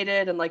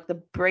 caffeinated and like the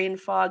brain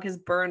fog has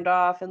burned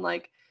off and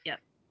like Yeah.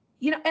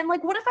 you know, and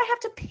like what if I have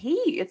to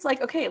pee? It's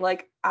like okay,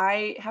 like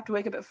I have to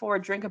wake up at 4,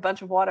 drink a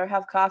bunch of water,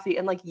 have coffee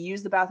and like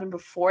use the bathroom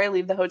before I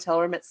leave the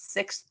hotel room at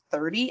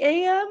 6:30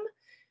 a.m.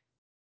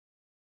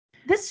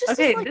 This just is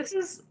Okay, like this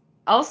is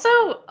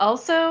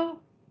also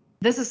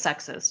this is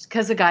sexist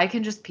because a guy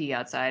can just pee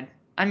outside.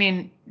 I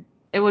mean,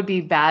 it would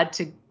be bad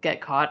to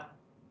get caught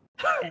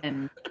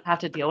and have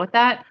to deal with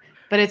that,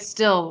 but it's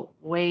still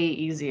way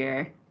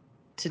easier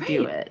to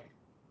do right, it.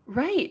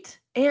 right.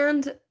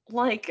 And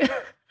like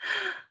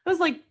I was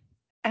like,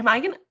 am I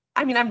gonna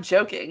I mean, I'm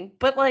joking,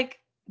 but like,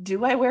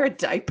 do I wear a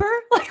diaper?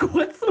 Like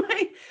what's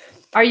my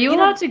Are you you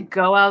know, allowed to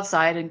go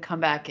outside and come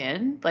back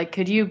in? Like,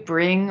 could you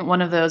bring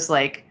one of those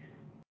like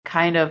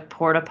kind of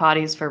porta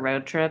potties for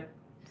road trip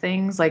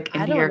things like I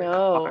into don't your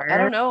know. I car?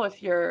 don't know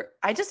if you're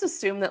I just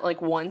assume that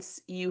like once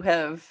you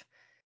have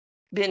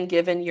been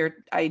given your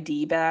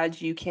ID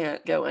badge, you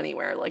can't go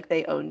anywhere. Like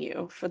they own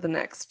you for the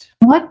next.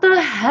 What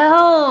the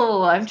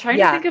hell? I'm trying to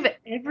Yeah, think of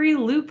every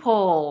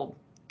loophole.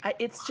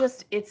 it's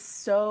just it's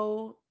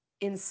so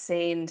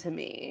insane to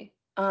me.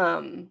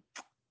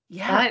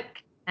 Yeah. That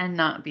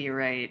cannot be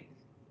right.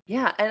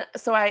 Yeah, and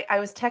so I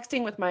was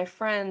texting with my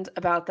friend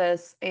about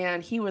this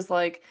and he was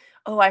like,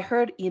 "Oh, I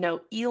heard, you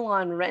know,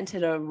 Elon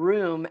rented a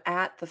room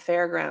at the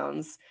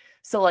fairgrounds.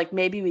 So like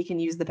maybe we can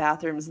use the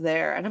bathrooms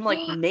there." And I'm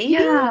like, "Maybe?"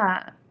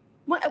 Yeah.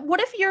 What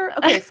if you're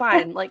okay,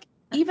 fine. Like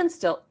even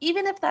still,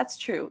 even if that's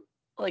true,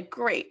 like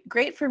great.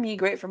 Great for me,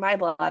 great for my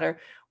bladder.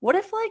 What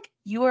if like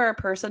you are a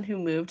person who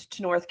moved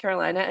to North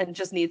Carolina and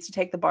just needs to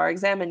take the bar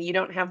exam and you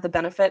don't have the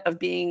benefit of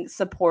being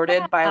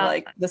supported by Uh,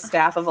 like the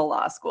staff of a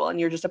law school and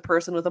you're just a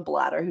person with a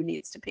bladder who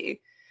needs to pee.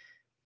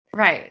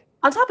 right.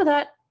 On top of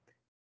that,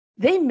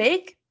 they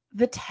make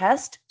the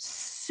test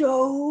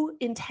so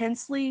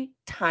intensely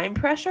time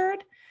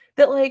pressured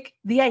that like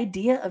the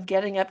idea of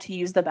getting up to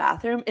use the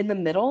bathroom in the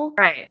middle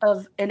Right.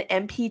 of an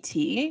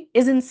MPT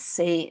is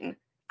insane.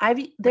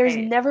 There's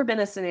Right. never been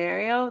a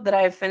scenario that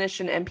I have finished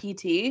an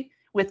MPT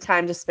with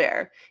time to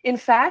spare. In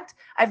fact,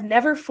 I've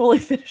never fully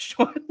finished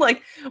one.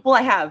 Like, well,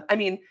 I have. I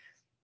mean,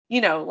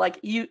 you know, like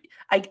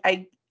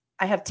I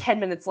have 10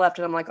 minutes left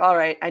and I'm like, all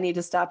right, I need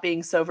to stop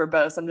being so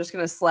verbose. I'm just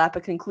going to slap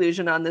a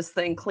conclusion on this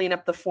thing, clean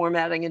up the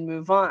formatting and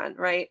move on,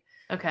 right?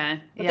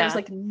 Okay. But there's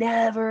like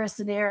never a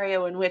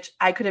scenario in which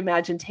I could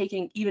imagine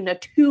taking even a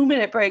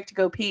 2-minute break to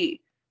go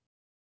pee.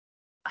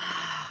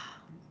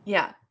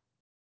 Yeah.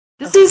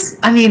 This is,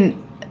 I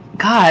mean,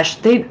 gosh,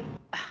 they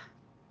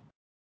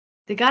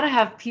got to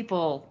have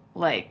people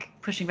like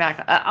pushing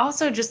back.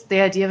 Also, just the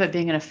idea of it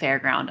being in a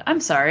fairground. I'm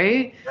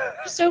sorry,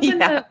 just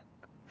Yeah.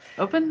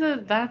 open the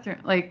bathroom.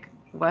 Like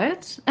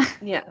what?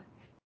 Yeah.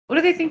 What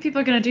do they think people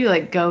are gonna do?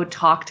 Like go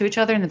talk to each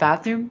other in the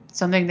bathroom?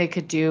 Something they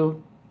could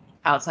do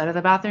outside of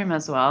the bathroom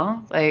as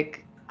well?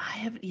 Like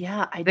I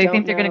they don't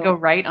think they're gonna go know.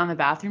 right on the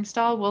bathroom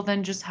stall? Well,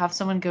 then just have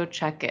someone go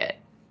check it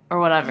or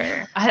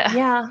whatever.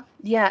 Yeah.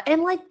 Yeah.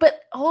 And like,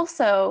 but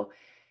also,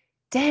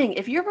 dang,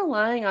 if you're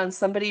relying on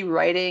somebody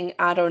writing,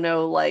 I don't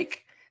know,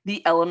 like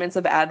the elements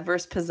of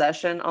adverse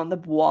possession on the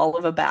wall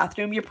of a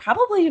bathroom, you're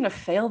probably going to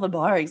fail the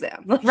bar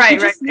exam. Like, you Right,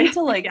 right, just need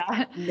to, like,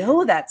 yeah.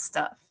 know that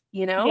stuff,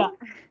 you Yeah. know?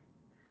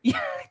 Yeah,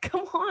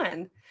 come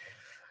on.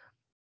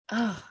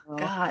 Oh, Oh.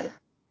 God.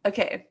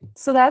 Okay,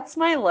 so that's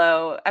my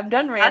low. I'm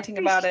done That's ranting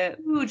a about it.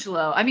 huge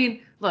low. I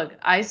mean, look,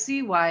 I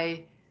see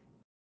why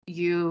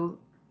you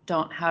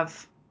don't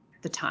have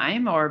the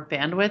time or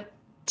bandwidth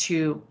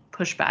to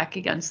push back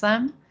against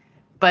them.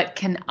 But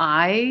can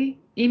I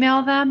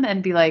email them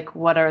and be like,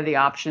 what are the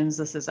options?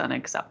 This is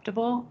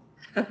unacceptable.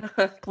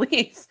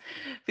 Please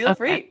feel Okay.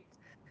 free. Yeah,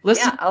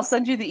 Listeners, I'll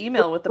send you the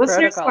email with the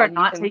listeners who protocol are and you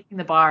not can. taking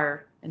the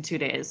bar in 2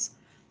 days,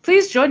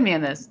 please join me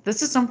in this.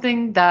 This is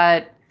something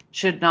that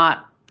should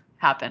not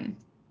happen,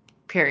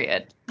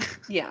 period.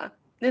 Yeah.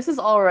 This is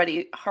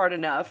already hard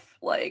enough.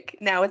 Like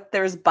now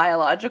there's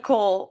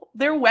biological,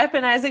 they're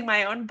weaponizing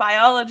my own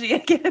biology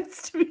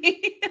against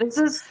me. This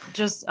is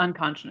just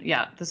unconscionable.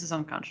 Yeah, this is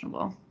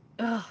unconscionable.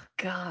 Oh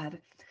God.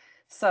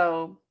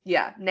 So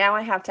yeah, now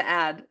I have to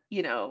add,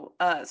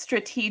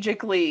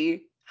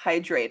 strategically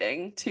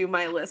hydrating to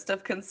my list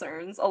of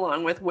concerns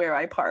along with where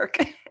I park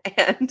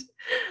and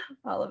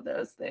all of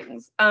those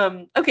things.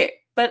 Okay,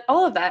 but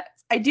all of that,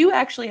 I do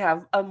actually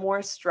have a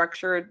more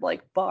structured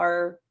like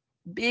bar,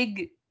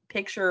 big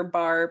picture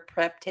bar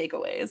prep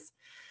takeaways.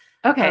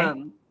 Okay.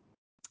 Um,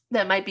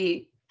 that might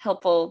be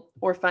helpful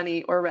or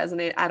funny or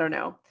resonate. I don't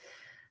know.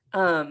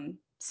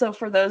 So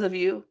for those of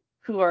you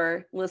who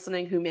are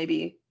listening who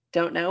maybe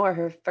don't know or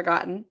have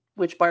forgotten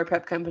which bar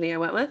prep company I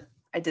went with,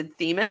 I did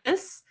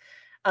Themis.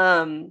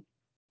 Um,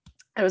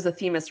 I was a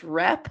Themis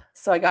rep,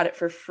 so I got it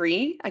for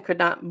free. I could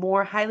not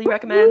more highly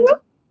recommend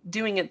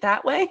doing it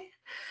that way.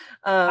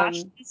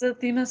 Ash is a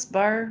Themis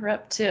bar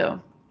rep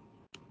too.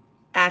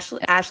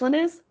 Ashlyn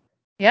is?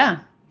 Yeah.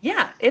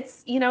 Yeah,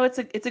 it's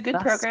a good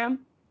That's program.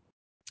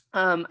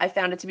 I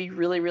found it to be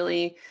really,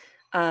 really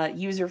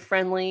user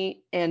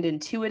friendly and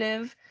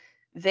intuitive.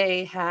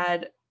 They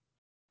had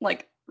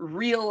like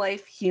real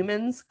life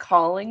humans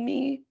calling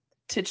me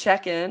to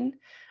check in.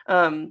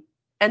 Um,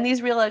 and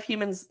these real life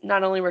humans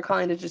not only were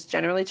calling to just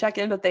generally check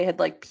in, but they had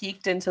like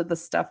peeked into the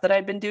stuff that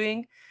I'd been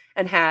doing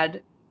and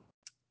had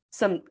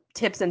some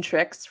tips and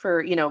tricks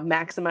for,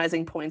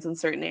 maximizing points in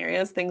certain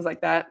areas, things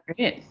like that.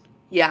 great.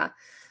 Yeah.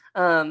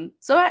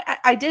 So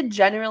I did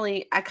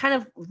generally, I kind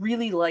of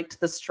really liked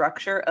the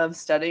structure of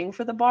studying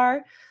for the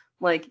bar.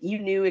 Like you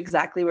knew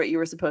exactly what you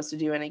were supposed to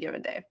do in a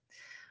given day.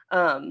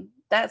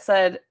 That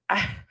said,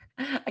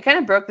 I kind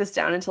of broke this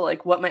down into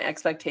like what my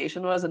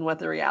expectation was and what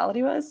the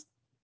reality was.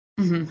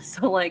 Hmm.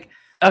 So like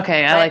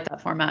Okay, I my like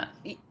that format.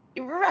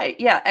 right,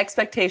 yeah,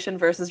 expectation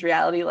versus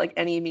reality, like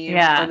any meme on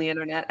Yeah. the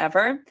internet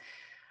ever.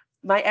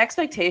 My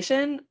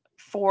expectation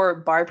for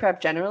bar prep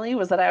generally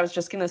was that I was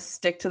just going to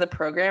stick to the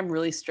program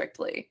really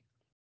strictly.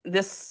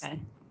 This Okay.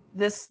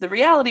 the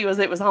reality was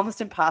it was almost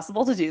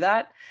impossible to do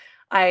that.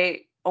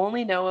 I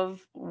only know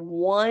of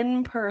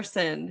one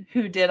person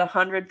who did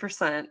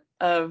 100%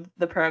 of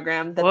the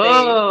program that they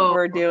Whoa.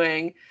 were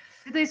doing.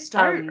 Did they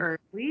start Um,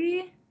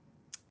 early?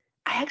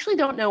 I actually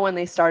don't know when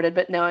they started,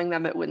 but knowing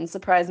them, it wouldn't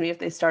surprise me if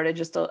they started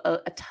just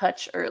a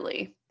touch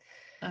early.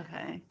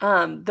 Okay.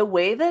 The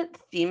way that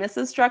Themis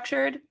is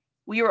structured,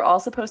 we were all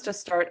supposed to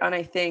start on,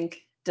 I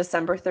think,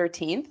 December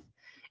 13th.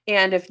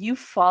 And if you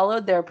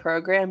followed their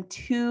program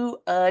to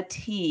a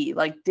T,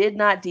 like did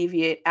not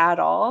deviate at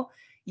all,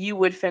 you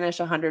would finish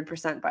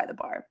 100% by the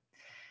bar.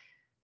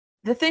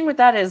 The thing with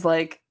that is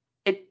like,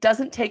 it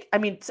doesn't take, I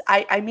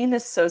mean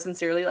this so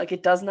sincerely, like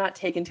it does not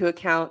take into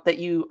account that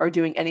you are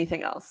doing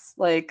anything else.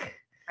 Like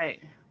Right.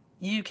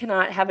 you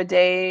cannot have a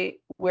day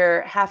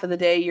where half of the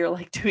day you're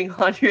like doing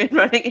laundry and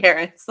running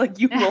errands. Like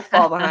you will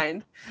fall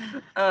behind.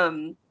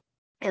 Um,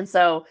 and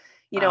so,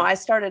 Wow. I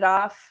started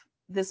off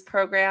this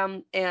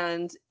program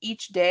and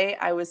each day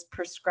I was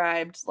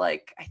prescribed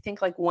like, I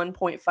think like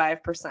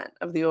 1.5%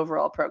 of the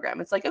overall program.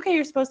 It's like, okay,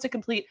 you're supposed to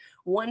complete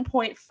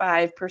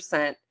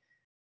 1.5%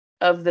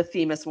 of the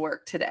Themis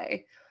work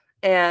today.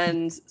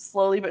 And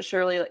slowly but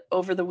surely, like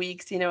over the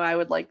weeks, I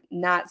would like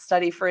not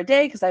study for a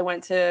day because I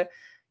went to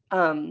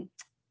um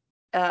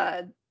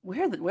uh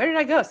where did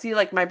I go? See,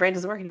 like my brain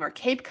doesn't work anymore.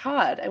 Cape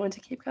Cod. I went to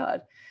Cape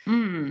Cod.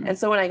 Mm. And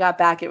so when I got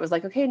back, it was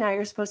like, okay, now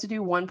you're supposed to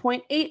do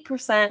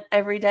 1.8%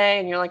 every day.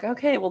 And you're like,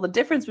 okay, well, the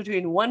difference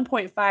between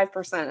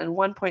 1.5% and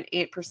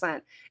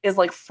 1.8% is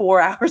like 4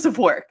 hours of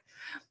work.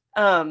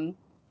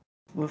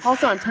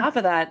 Also, on top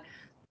of that,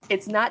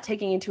 it's not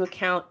taking into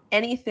account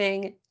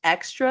anything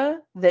extra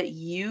that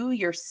you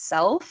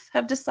yourself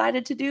have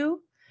decided to do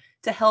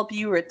to help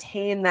you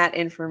retain that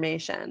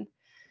information.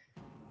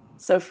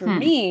 So for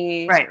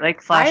me, right,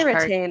 like I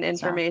flashcards retain and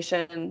stuff.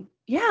 information,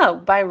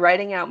 by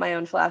writing out my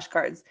own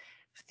flashcards.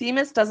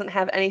 Themis doesn't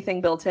have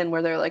anything built in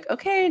where they're like,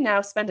 okay,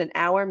 now spend an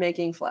hour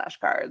making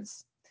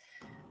flashcards.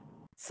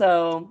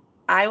 So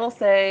I will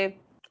say,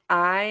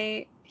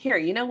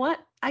 you know what?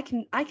 I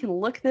can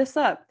look this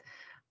up.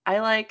 I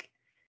like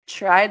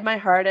tried my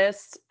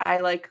hardest. I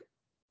like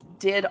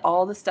did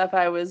all the stuff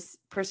I was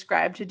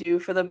prescribed to do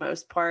for the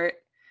most part.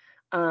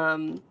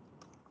 I'm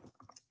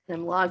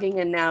logging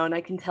in now and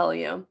I can tell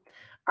you.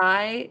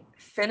 I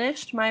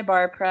finished my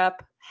bar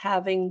prep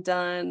having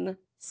done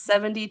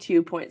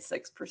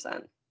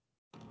 72.6%.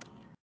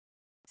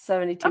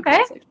 Okay,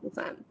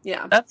 72.6%.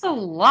 Yeah. that's a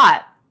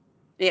lot.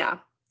 Yeah.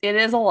 It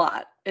is a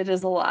lot. It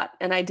is a lot.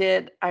 And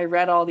I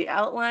read all the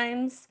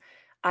outlines.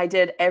 I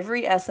did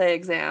every essay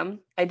exam.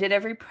 I did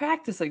every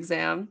practice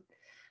exam.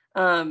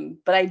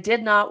 But I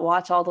did not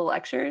watch all the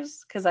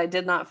lectures because I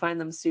did not find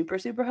them super,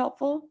 super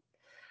helpful.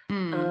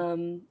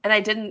 And I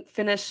didn't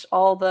finish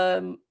all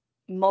the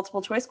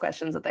multiple choice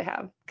questions that they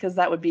have because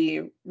that would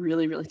be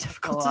really, really A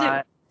difficult to do.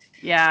 lot.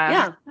 Yeah.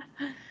 Yeah.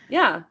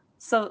 Yeah.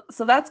 So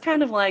that's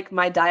kind of like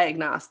my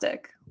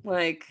diagnostic.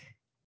 Like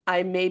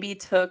I maybe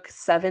took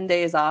 7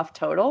 days off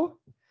total,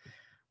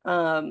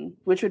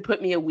 which would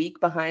put me a week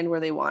behind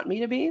where they want me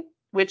to be,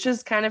 which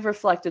is kind of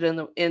reflected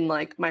in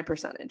like my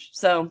percentage.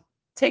 So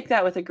take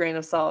that with a grain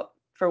of salt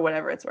for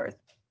whatever it's worth.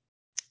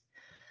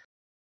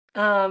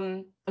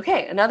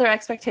 Okay, another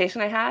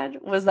expectation I had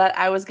was that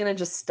I was gonna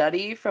just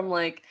study from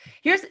like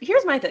here's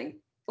my thing.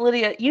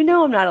 Lydia, you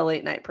know I'm not a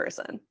late night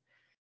person.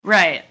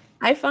 Right.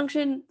 I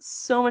function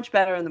so much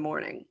better in the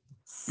morning.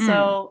 Mm.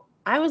 So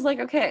I was like,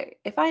 okay,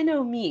 if I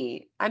know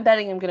me, I'm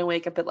betting I'm gonna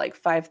wake up at like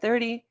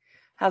 5:30,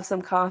 have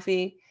some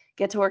coffee,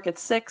 get to work at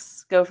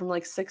 6, go from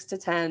like 6 to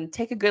 10,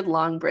 take a good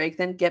long break,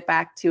 then get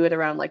back to it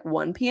around like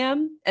 1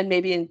 p.m. and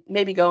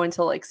maybe go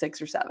until like 6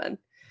 or 7.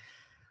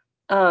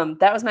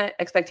 That was my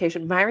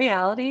expectation. My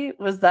reality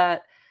was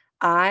that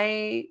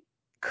I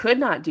could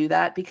not do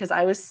that because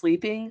I was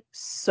sleeping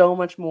so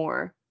much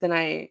more than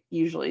I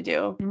usually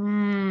do. I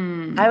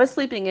Mm. was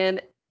sleeping in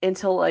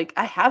until like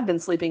I have been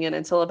sleeping in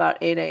until about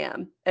 8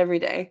 a.m. every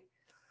day.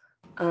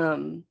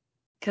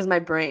 Because my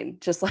brain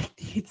just like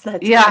needs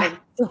that Yeah. time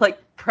to like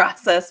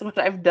process what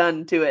I've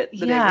done to it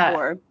the day Yeah.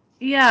 before.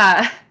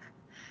 Yeah.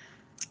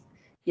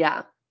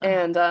 Yeah.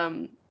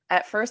 And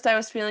at first I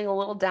was feeling a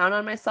little down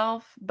on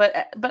myself, but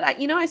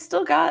I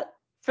still got,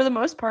 for the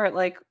most part,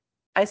 like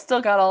I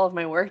still got all of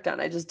my work done.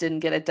 I just didn't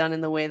get it done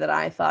in the way that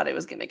I thought it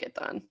was going to get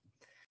done.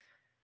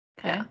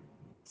 Yeah. Okay.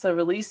 So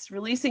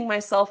releasing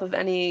myself of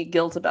any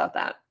guilt about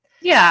that.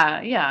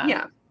 Yeah. Yeah.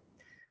 Yeah.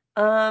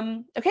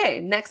 Okay,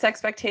 next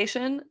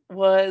expectation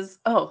was,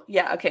 oh,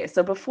 yeah, okay.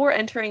 So before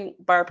entering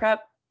bar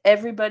prep,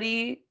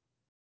 everybody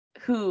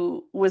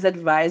who was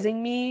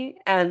advising me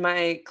and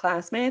my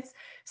classmates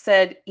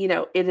said,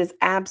 it is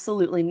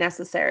absolutely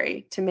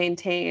necessary to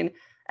maintain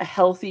a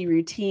healthy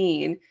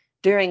routine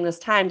during this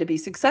time to be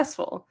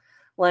successful.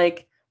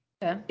 Like,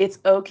 Okay. it's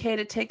okay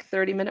to take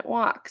 30-minute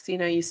walks.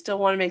 You still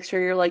want to make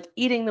sure you're like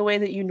eating the way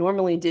that you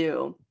normally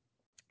do,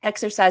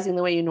 exercising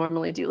the way you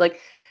normally do.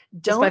 Like,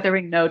 Despite don't, there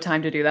being no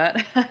time to do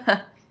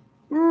that.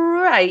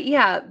 right,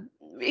 yeah.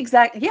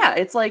 Exactly. Yeah,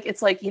 it's like,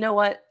 you know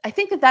what? I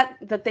think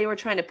that they were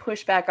trying to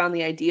push back on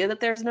the idea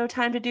that there's no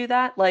time to do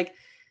that. Like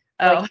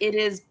Oh. it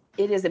is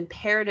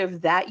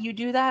imperative that you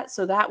do that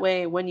so that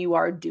way when you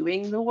are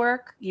doing the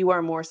work, you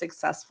are more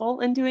successful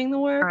in doing the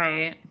work.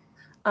 Right.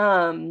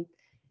 Um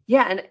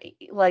yeah, and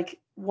like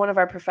one of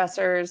our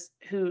professors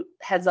who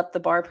heads up the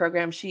bar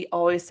program, she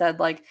always said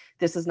like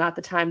this is not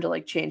the time to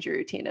like change your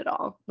routine at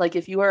all. Like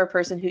if you are a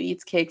person who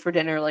eats cake for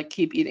dinner, like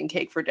keep eating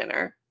cake for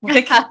dinner.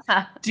 Like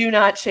do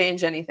not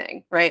change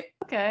anything, right?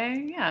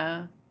 Okay.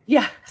 Yeah.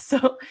 Yeah.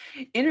 So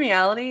in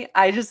reality,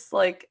 I just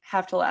like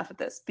have to laugh at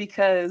this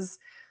because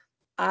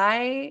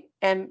I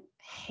am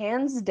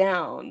hands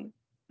down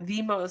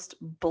the most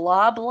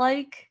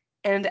blob-like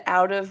and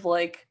out of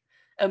like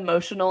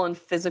emotional and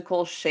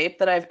physical shape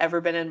that I've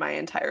ever been in my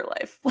entire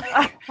life.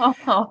 Like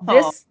Oh.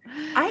 this,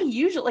 I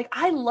usually like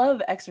I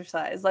love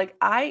exercise. Like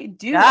I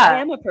Yeah.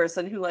 am a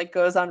person who like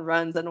goes on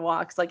runs and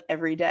walks like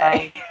every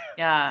day. Right.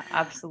 Yeah.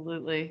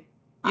 Absolutely.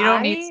 You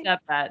don't need I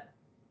step that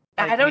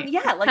I like don't, me.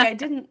 yeah, like I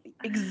didn't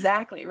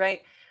exactly,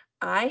 right?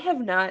 I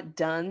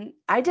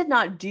did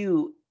not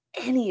do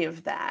any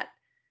of that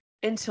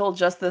until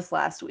just this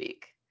last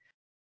week.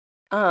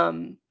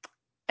 Um,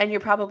 and you're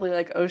probably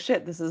like, "Oh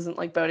shit, this isn't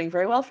like boding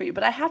very well for you."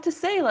 But I have to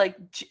say, like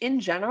in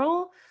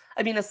general,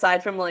 I mean,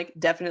 aside from like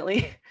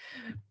definitely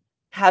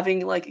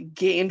having like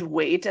gained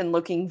weight and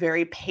looking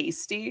very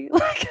pasty,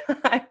 like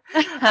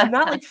I'm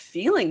not like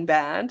feeling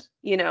bad.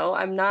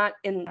 I'm not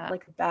in Yeah.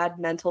 like a bad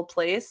mental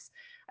place.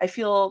 I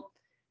feel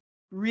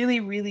really,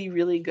 really,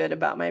 really good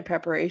about my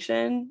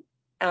preparation.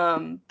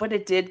 But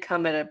it did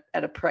come at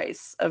a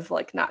price of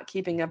like not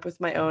keeping up with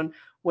my own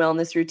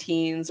wellness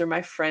routines or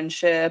my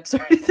friendships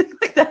or anything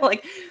like that.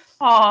 Like,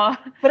 Aw.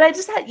 but I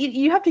just had,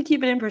 you have to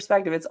keep it in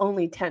perspective. It's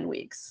only 10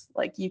 weeks.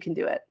 Like, you can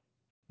do it.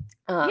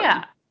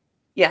 Yeah.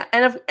 Yeah.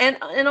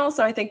 And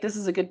also I think this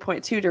is a good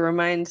point too, to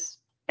remind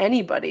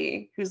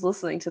anybody who's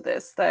listening to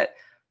this that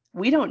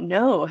we don't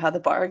know how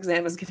the bar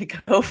exam is going to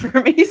go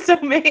for me. So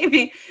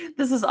maybe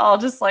this is all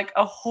just like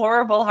a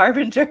horrible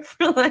harbinger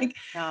for like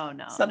No.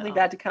 something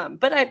bad to come.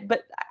 But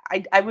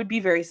I would be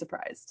very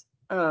surprised.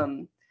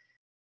 All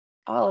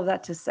of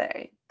that to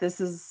say, this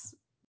is,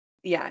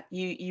 yeah,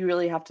 you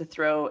really have to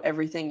throw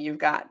everything you've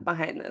got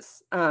behind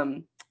this.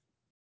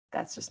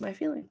 That's just my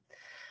feeling.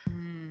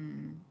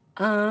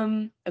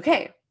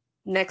 Okay.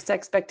 Next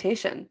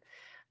expectation.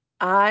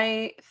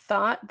 I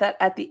thought that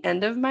at the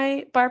end of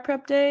my bar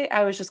prep day,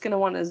 I was just going to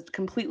want to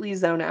completely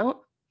zone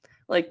out,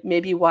 like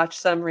maybe watch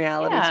some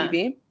reality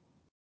TV.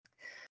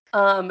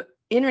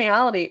 In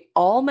reality,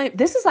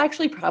 this is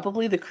actually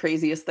probably the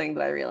craziest thing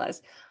that I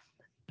realized.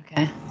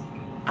 Okay.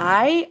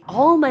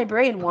 All my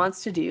brain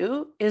wants to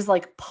do is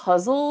like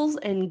puzzles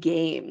and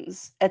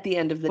games at the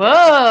end of the day.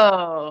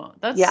 Whoa.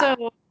 That's Yeah.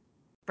 so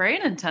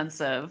brain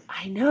intensive.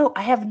 I know.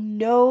 I have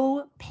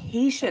no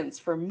patience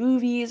for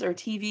movies or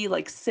TV.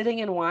 Like, sitting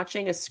and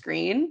watching a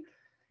screen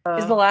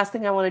is the last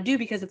thing I want to do,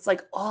 because it's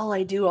like all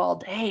I do all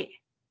day.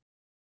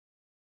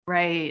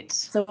 Right.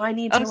 So I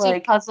need to so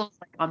puzzles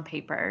like on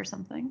paper or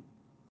something.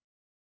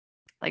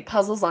 Like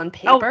puzzles on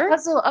paper.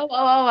 Puzzle.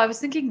 I was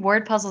thinking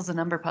word puzzles and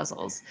number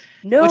puzzles.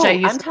 No, which I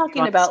used I'm to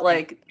talking do about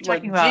like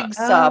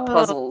jigsaw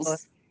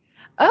puzzles.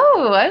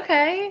 Oh,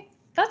 okay.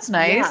 That's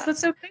nice. Yeah. That's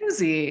so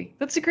cozy.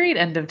 That's a great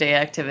end of day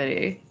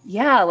activity.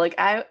 Yeah, like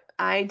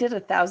I did a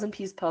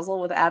 1,000-piece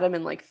puzzle with Adam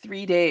in like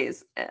 3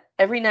 days.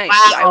 Every night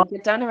I Wow. would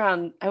get done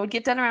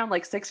around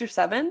like 6 or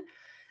 7,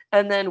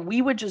 and then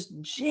we would just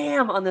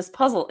jam on this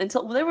puzzle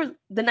until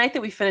the night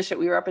that we finished it,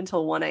 we were up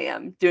until 1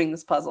 a.m. doing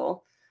this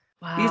puzzle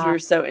because we Wow. were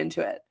so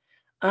into it.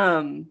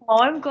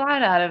 I'm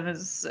glad Adam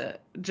is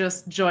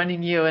just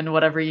joining you in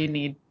whatever you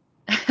need.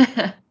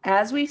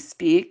 As we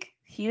speak,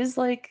 he is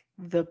like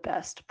the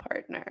best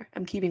partner.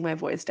 I'm keeping my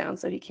voice down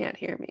so he can't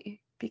hear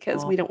me,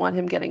 because we don't want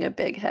him getting a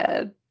big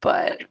head,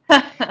 but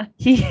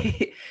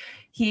he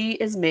he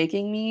is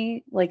making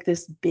me like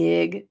this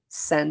big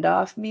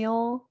send-off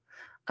meal.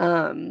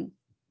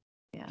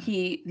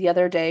 He the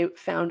other day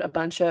found a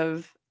bunch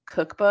of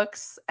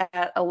cookbooks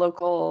at a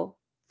local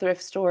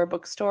thrift store,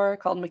 bookstore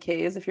called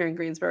McKay's. If you're in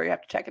Greensboro, you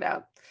have to check it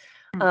out.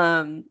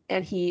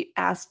 And he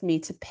asked me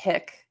to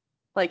pick,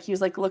 like, he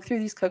was like, look through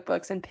these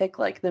cookbooks and pick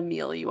like the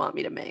meal you want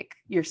me to make,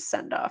 your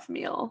send-off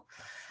meal.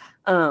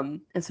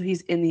 And so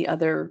he's in the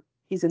other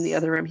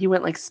room. He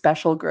went like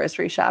special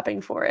grocery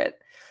shopping for it.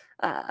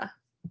 Yeah.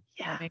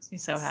 That makes me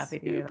so happy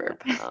to hear Super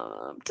that.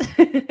 pumped.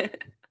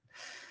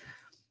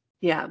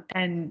 Yeah.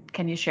 And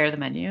can you share the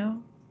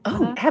menu?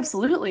 Oh,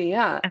 absolutely.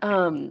 Yeah.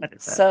 What is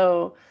it?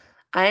 So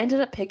I ended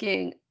up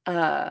picking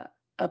a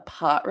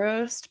pot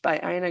roast by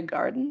Ina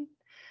Garden.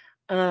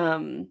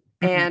 And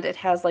it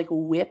has like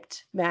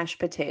whipped mashed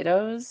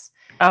potatoes.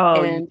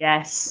 Oh, And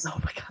yes. oh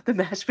my God, the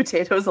mashed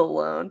potatoes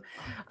alone.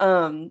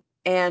 And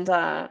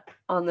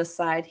on the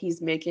side,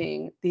 he's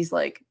making these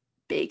like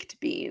baked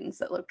beans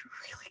that looked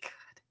really good.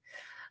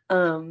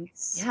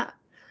 Yeah.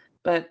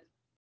 But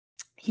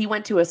he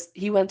went to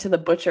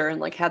the butcher and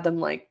like had them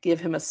like give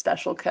him a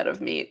special cut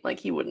of meat.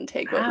 Like, he wouldn't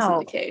take what was in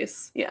the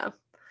case. Yeah.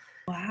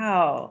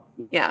 Wow.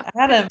 Yeah.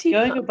 Adam, Pretty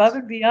going pumped. above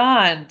and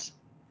beyond.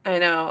 I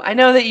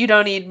know that you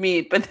don't eat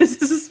meat, but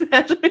this is a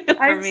special meal for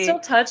I'm me.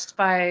 still touched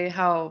by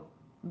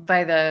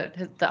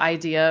the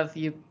idea of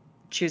you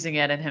choosing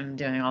it and him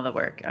doing all the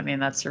work. I mean,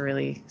 that's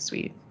really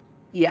sweet.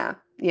 Yeah.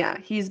 Yeah.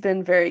 He's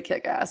been very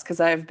kick-ass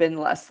because I've been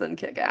less than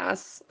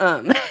kick-ass.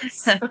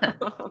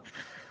 So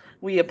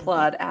we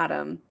applaud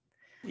Adam.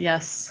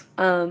 Yes.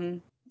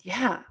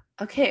 Yeah.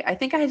 Okay. I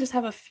think I just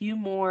have a few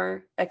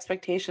more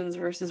expectations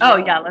versus Oh,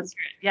 reality. yeah, let's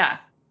hear it.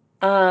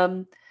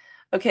 Yeah.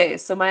 Okay,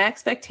 so my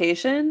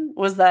expectation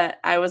was that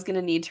I was going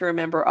to need to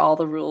remember all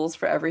the rules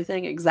for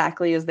everything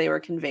exactly as they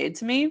were conveyed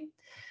to me.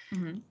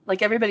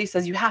 Like, everybody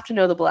says you have to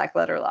know the black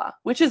letter law,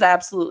 which is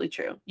absolutely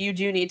true. You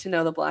do need to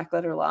know the black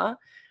letter law.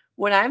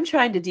 When I'm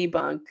trying to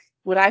debunk,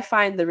 what I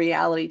find the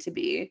reality to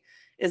be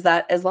is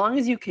that as long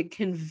as you can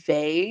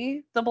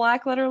convey the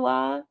black letter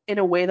law in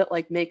a way that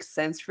like makes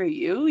sense for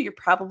you, you're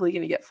probably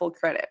going to get full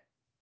credit.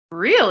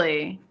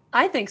 Really?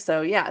 I think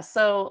so, yeah.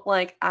 So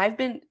like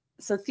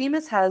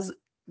Themis has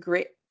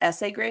great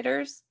essay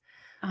graders,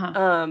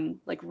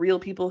 like real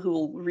people who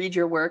will read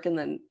your work and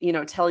then,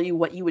 tell you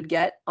what you would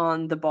get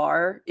on the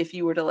bar if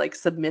you were to like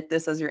submit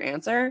this as your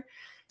answer.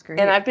 Great.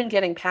 And I've been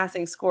getting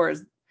passing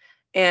scores.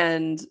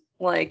 And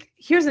like,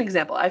 here's an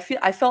example. I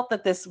felt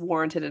that this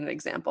warranted an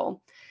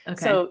example.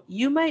 Okay. So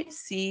you might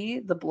see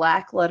the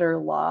black letter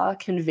law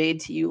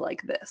conveyed to you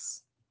like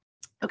this.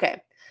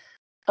 Okay.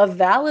 A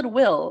valid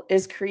will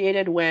is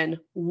created when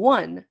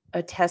 1,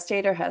 a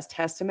testator has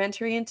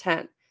testamentary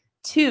intent,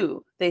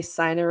 2, they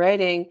sign a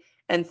writing,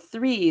 and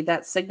 3,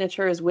 that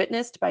signature is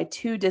witnessed by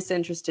 2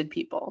 disinterested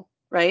people,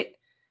 right?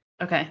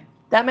 Okay.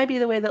 That might be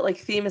the way that like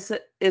Themis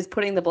is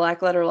putting the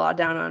black letter law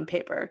down on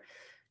paper.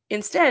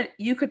 Instead,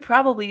 you could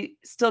probably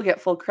still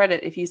get full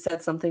credit if you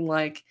said something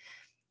like,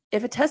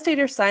 if a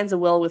testator signs a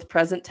will with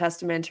present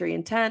testamentary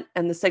intent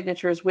and the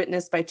signature is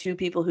witnessed by two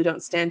people who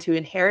don't stand to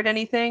inherit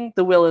anything,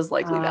 the will is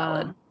likely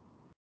valid.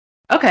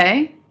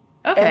 Okay.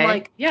 And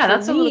like, Yeah, for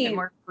that's a little bit me,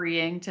 more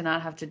freeing to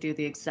not have to do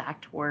the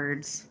exact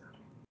words.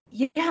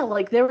 yeah,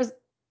 like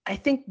I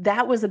think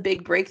that was a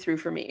big breakthrough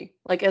for me.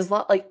 Like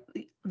like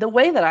the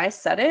way that I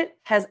said it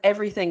has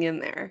everything in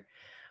there.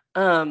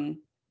 And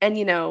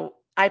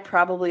I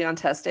probably on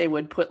test day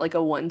would put like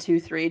a 1, 2,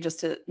 3 just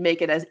to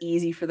make it as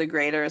easy for the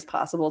grader as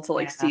possible to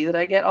like see that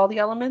I get all the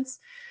elements.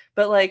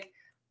 But like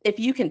if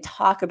you can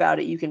talk about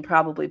it, you can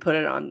probably put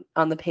it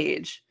on the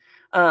page.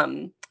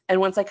 And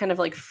once I kind of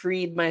like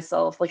freed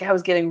myself, like I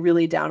was getting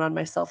really down on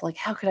myself, like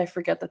how could I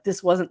forget that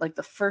this wasn't like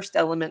the first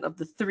element of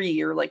the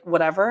 3 or like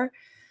whatever.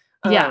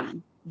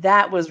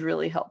 That was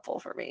really helpful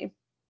for me.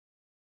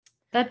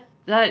 That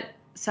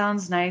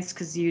sounds nice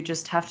because you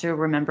just have to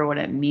remember what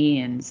it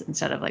means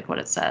instead of like what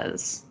it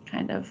says,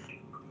 kind of.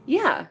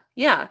 Yeah,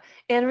 yeah.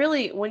 And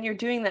really, when you're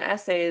doing the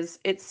essays,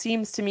 it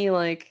seems to me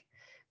like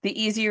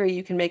the easier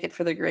you can make it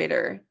for the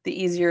grader,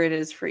 the easier it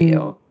is for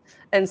you.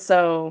 And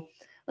so,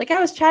 like, I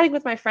was chatting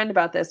with my friend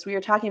about this. We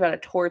were talking about a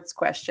torts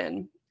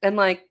question. And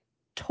like,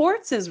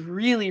 torts is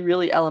really,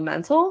 really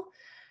elemental.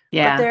 But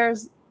Yeah.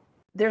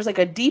 there's like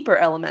a deeper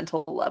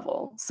elemental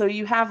level. So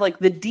you have like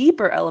the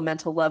deeper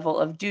elemental level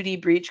of duty,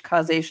 breach,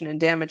 causation,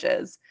 and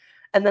damages.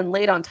 And then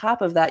laid on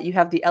top of that, you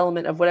have the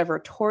element of whatever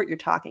tort you're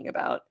talking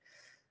about.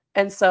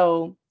 And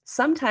so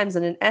sometimes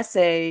in an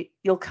essay,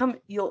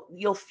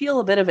 you'll feel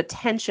a bit of a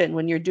tension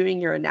when you're doing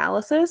your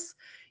analysis.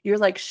 You're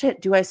like,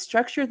 shit, do I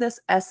structure this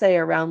essay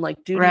around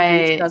like duty,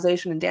 breach,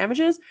 causation, and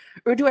damages?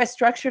 Or do I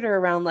structure it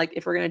around like,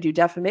 if we're going to do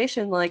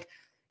defamation, like,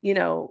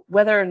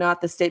 whether or not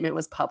the statement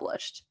was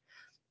published?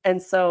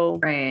 And so,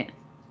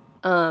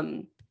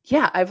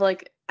 yeah, I've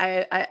like,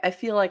 I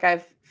feel like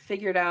I've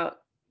figured out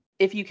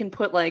if you can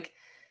put like,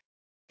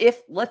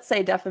 if let's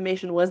say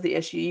defamation was the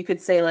issue, you could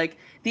say like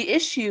the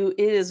issue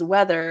is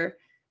whether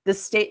the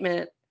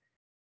statement,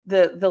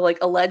 the like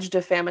alleged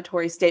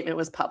defamatory statement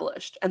was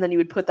published, and then you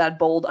would put that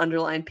bold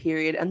underline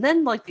period, and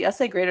then like the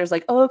essay grader is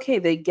like, oh, okay,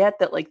 they get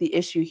that like the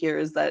issue here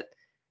is that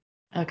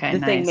the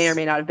thing may or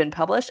may not have been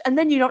published, and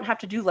then you don't have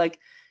to do like,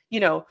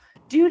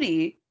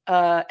 duty.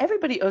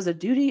 Everybody owes a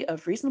duty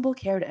of reasonable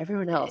care to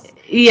everyone else.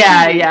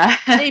 Yeah.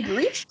 They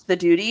breached the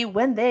duty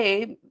when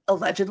they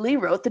allegedly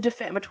wrote the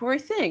defamatory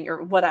thing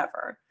or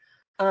whatever.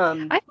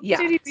 I think Yeah.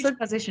 duty, breach,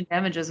 causation,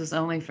 damages is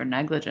only for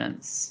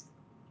negligence,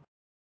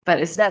 but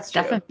it's That's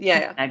true. defamation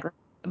Yeah. negligence.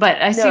 But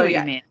I see what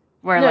you mean.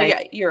 Where like,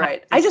 yeah, you're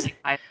right.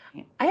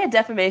 I had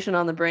defamation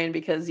on the brain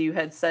because you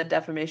had said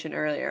defamation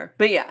earlier.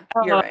 But yeah,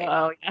 you're right.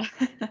 Oh yeah.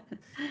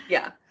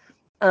 Yeah.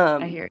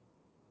 I hear you.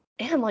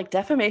 And like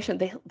defamation,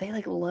 they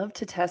like love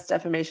to test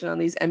defamation on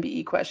these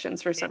MBE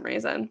questions for some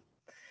reason.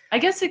 I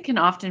guess it can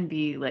often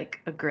be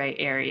like a gray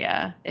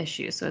area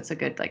issue, so it's a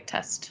good like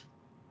test.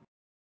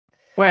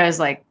 Whereas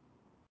like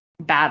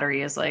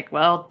battery is like,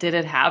 well, did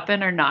it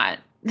happen or not?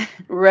 That's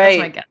my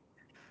Right. guess.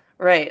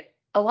 Right.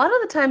 A lot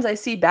of the times I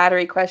see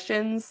battery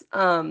questions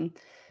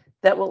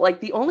that will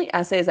like the only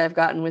essays I've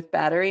gotten with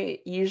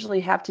battery usually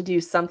have to do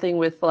something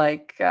with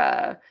like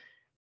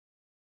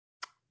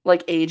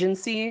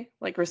agency,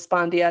 like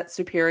respondeat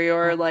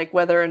superior, like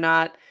whether or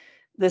not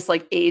this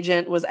like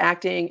agent was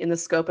acting in the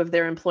scope of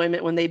their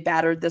employment when they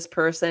battered this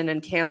person,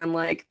 and can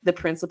like the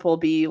principal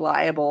be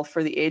liable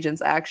for the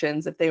agent's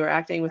actions if they were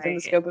acting within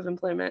the scope of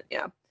employment.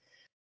 Yeah.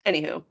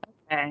 Anywho.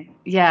 Okay.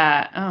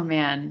 Yeah. Oh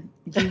man,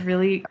 you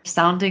really are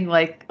sounding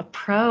like a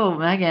pro,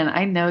 Megan.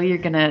 I know you're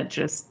gonna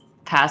just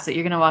pass it.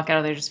 You're gonna walk out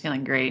of there just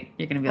feeling great.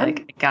 You're gonna be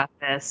like, I got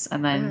this,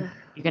 and then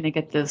you're gonna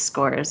get those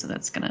scores, and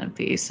it's gonna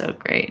be so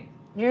great.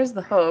 Here's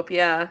the hope.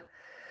 Yeah.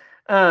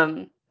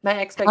 My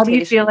expectation. How do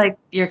you feel like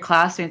your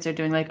classmates are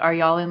doing? Like, are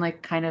y'all in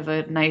like kind of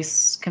a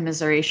nice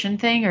commiseration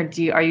thing, or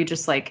are you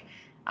just like,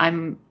 I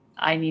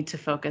need to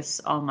focus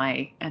all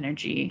my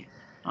energy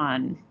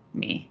on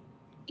me?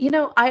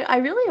 I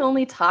really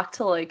only talked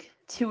to like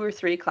 2 or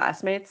 3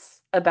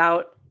 classmates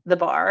about the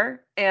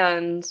bar,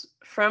 and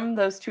from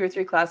those 2 or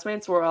 3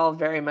 classmates, we're all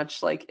very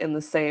much like in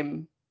the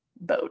same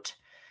boat.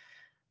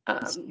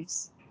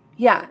 Nice.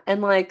 Yeah,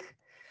 and like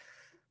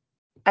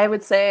I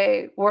would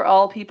say we're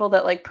all people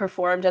that like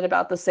performed at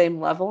about the same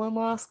level in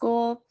law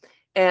school,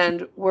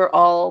 and we're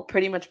all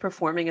pretty much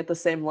performing at the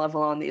same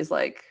level on these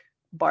like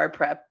bar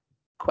prep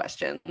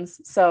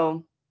questions.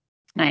 So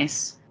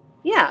Nice.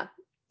 yeah,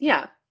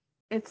 yeah,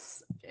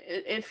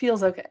 it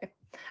feels okay.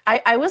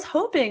 I was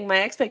hoping,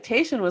 my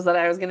expectation was that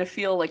I was going to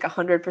feel like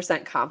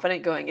 100%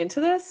 confident going into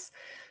this.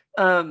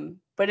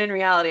 But in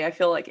reality, I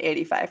feel like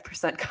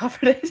 85%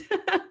 confident.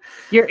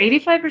 You're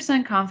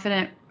 85%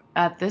 confident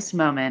at this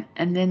moment,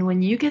 and then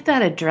when you get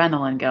that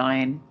adrenaline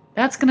going,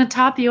 that's going to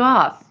top you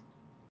off.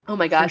 Oh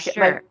my For gosh.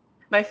 sure.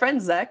 My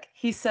friend Zek,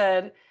 he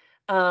said,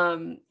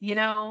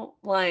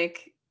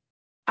 like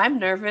I'm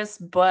nervous,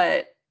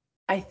 but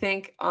I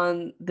think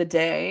on the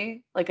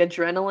day, like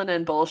adrenaline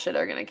and bullshit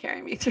are gonna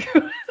carry me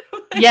through.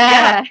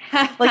 Yeah.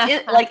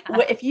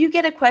 If you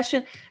get a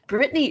question,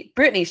 Brittany,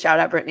 shout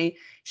out Brittany.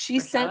 She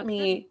sent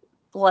me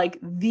like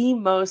the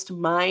most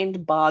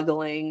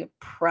mind-boggling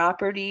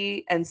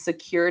property and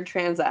secured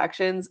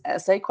transactions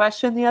essay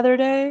question the other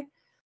day.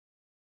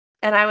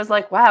 And I was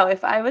like, wow,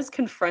 if I was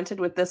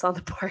confronted with this on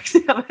the bar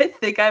exam, I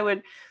think I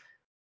would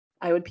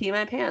pee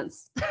my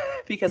pants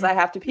because I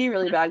have to pee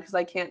really bad because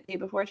I can't pee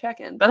before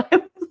check-in. But I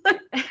was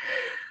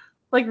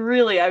like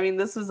really, I mean,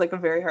 this was like a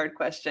very hard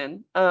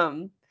question.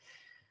 And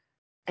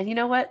you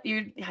know what?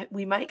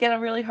 We might get a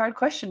really hard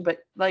question, but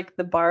like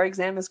the bar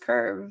exam is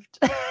curved.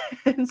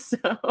 And so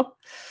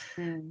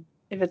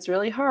if it's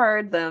really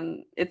hard,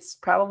 then it's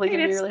probably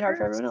going to be really hard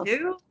for everyone else.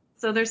 Too?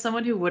 So there's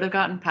someone who would have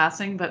gotten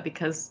passing, but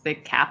because they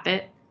cap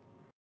it,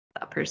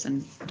 that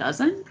person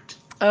doesn't?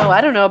 Oh, I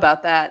don't know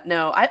about that.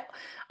 No, I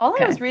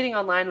was reading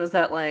online was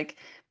that like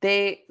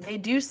they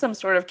do some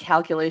sort of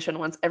calculation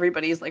once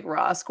everybody's like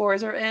raw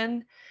scores are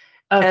in.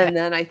 Okay. And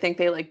then I think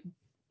they like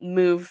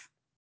move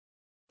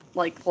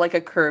like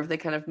a curve, they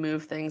kind of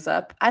move things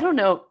up. I don't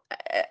know.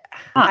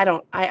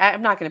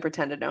 I'm not going to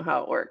pretend to know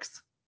how it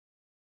works.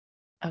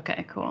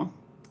 Okay, cool.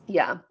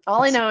 Yeah.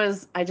 All I know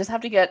is I just have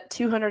to get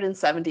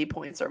 270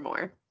 points or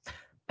more.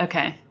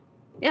 Okay.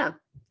 Yeah.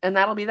 And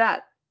that'll be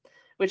that,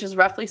 which is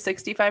roughly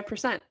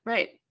 65%.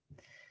 Right.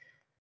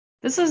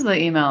 This is the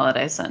email that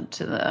I sent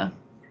to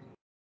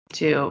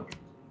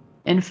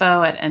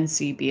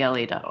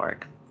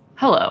info@ncble.org.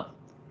 Hello.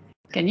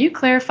 Can you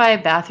clarify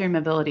bathroom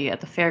ability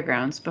at the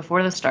fairgrounds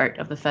before the start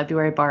of the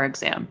February bar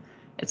exam?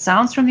 It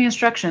sounds from the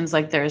instructions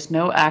like there is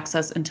no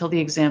access until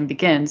the exam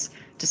begins,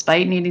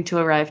 despite needing to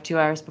arrive 2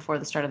 hours before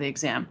the start of the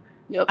exam.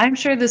 Yep. I'm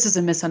sure this is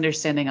a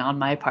misunderstanding on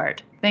my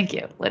part. Thank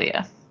you,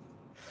 Lydia.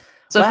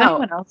 So if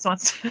anyone else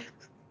wants to...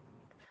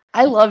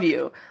 I love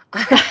you.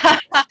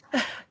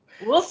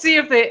 We'll see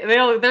if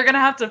they're going to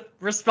have to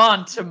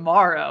respond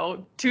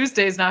tomorrow.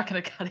 Tuesday's not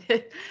going to cut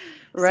it.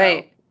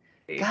 Right.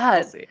 So,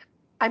 God. We'll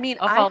I mean,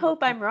 I hope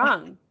I'm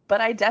wrong, but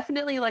I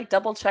definitely like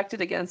double checked it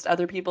against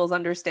other people's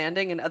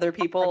understanding and other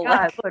people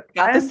got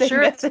I'm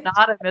sure it's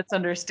not a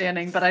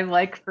misunderstanding, but I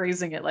like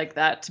phrasing it like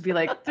that to be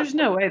like, there's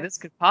no way this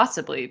could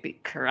possibly be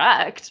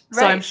correct. Right.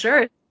 So I'm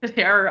sure it's an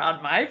error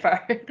on my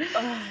part.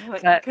 Oh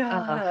my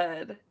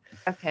God.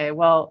 Okay,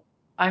 well,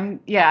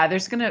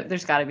 there's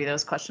got to be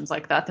those questions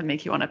like that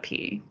make you want to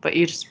pee, but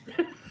you just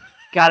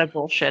got to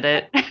bullshit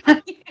it.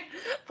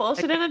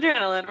 Bullshit and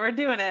adrenaline. We're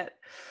doing it.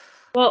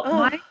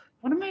 Well,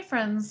 one of my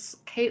friends,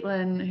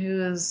 Caitlin,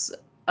 who is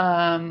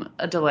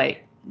a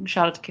delight.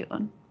 Shout out to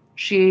Caitlin.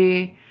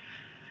 She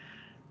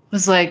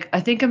was like, I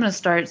think I'm going to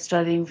start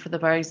studying for the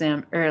bar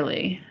exam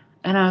early.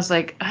 And I was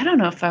like, I don't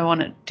know if I want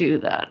to do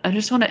that. I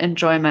just want to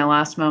enjoy my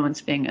last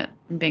moments being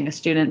a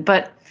student.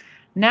 But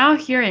now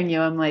hearing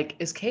you, I'm like,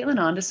 is Caitlin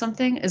onto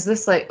something? Is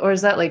this or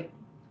is that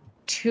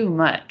too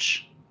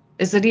much?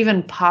 Is it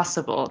even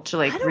possible to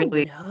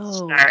really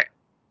start?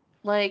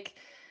 Like,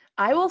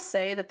 I will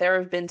say that there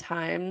have been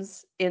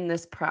times in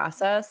this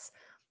process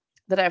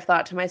that I've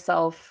thought to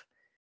myself,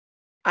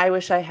 I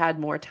wish I had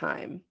more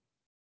time.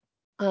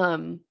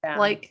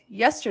 Like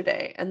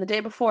yesterday and the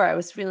day before, I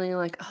was feeling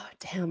like, oh,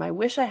 damn, I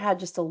wish I had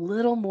just a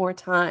little more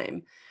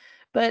time.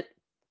 But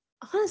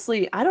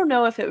honestly, I don't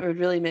know if it would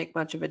really make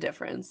much of a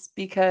difference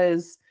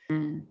because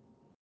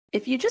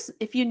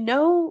if you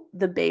know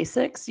the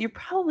basics, you're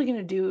probably going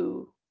to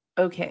do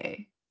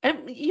okay.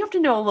 And you have to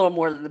know a little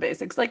more than the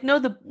basics. Like know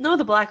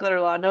the black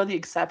letter law, know the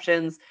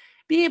exceptions,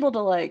 be able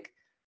to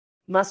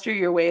muster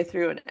your way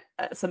through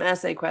some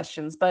essay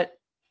questions, but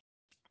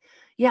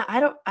yeah,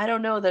 I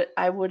don't know that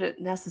I would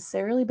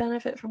necessarily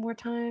benefit from more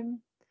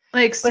time.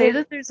 Say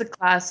that there's a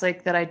class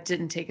that I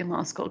didn't take in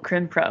law school,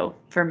 Crim Pro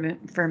for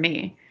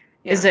me.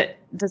 Yeah.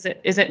 Does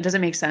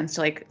it make sense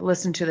to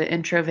listen to the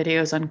intro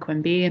videos on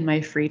Quimby in my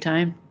free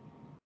time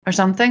or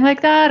something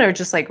like that, or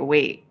just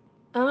wait?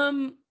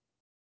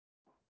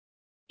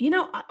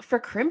 For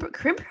Crim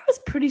Pro is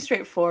pretty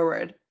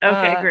straightforward.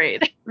 Okay,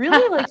 great.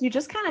 Really, you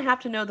just kind of have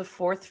to know the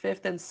 4th,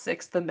 5th, and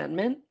 6th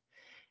Amendment.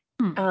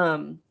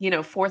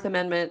 Fourth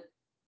Amendment,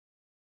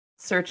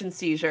 search and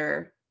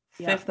seizure,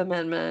 Fifth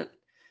Amendment,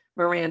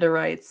 Miranda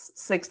rights,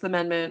 Sixth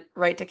Amendment,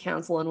 right to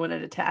counsel and when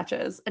it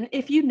attaches. And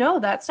if you know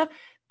that stuff,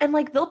 and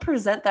they'll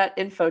present that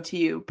info to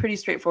you pretty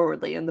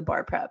straightforwardly in the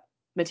bar prep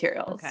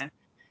materials. Okay.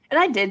 And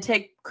I did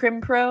take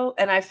Crim Pro,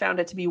 and I found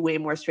it to be way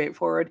more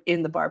straightforward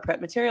in the bar prep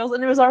materials,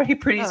 and it was already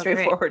pretty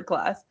straightforward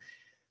class.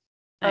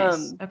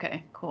 Nice.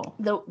 Okay, cool.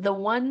 The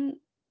one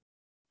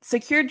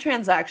secured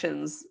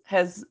transactions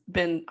has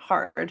been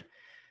hard,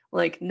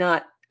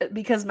 not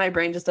because my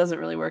brain just doesn't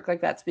really work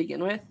like that to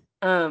begin with.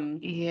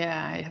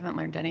 Yeah, I haven't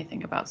learned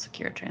anything about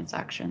secure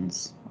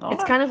transactions.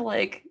 It's kind of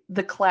like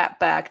the clap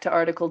back to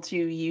Article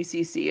 2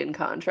 UCC and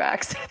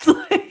contracts. It's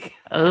like,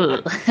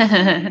 oh,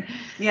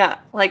 yeah,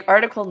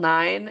 Article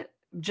 9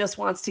 just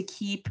wants to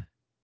keep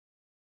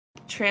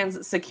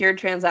secured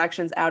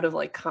transactions out of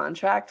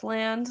contract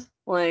land.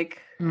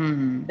 Like,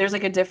 there's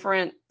like a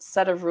different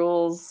set of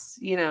rules,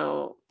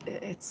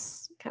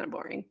 it's kind of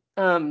boring.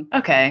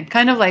 Okay,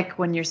 kind of like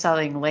when you're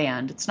selling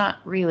land. It's not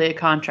really a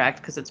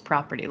contract because it's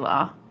property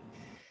law.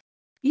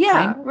 Yeah,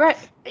 Kind of? right.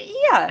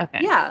 Yeah, Okay.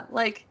 yeah.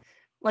 Like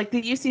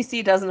the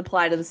UCC doesn't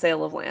apply to the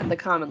sale of land. The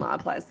common law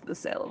applies to the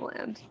sale of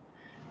land.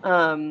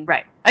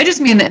 Right. I just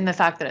mean in the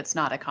fact that it's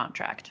not a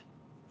contract.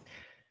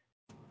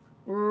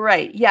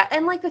 Right. Yeah.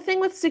 And like the thing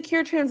with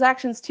secure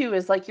transactions too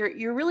is like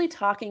you're really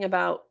talking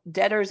about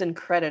debtors and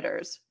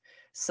creditors.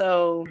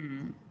 So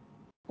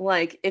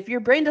like if your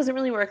brain doesn't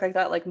really work like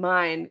that, like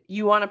mine,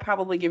 you want to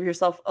probably give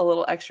yourself a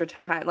little extra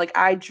time. Like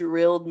I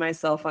drilled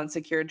myself on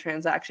secured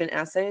transaction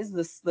essays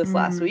this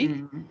last week.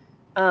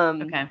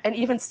 Okay. And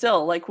even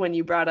still, like when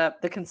you brought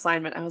up the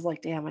consignment, I was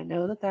like, damn, I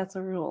know that that's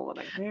a rule,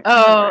 but I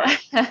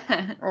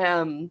can't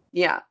remember it.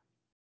 Yeah.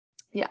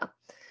 Yeah.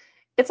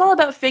 It's all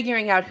about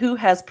figuring out who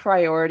has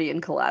priority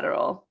in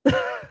collateral,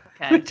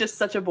 Okay. which is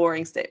such a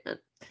boring statement.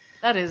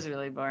 That is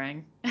really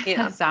boring.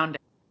 Yeah.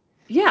 Sounding.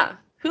 Yeah.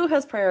 Who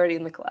has priority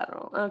in the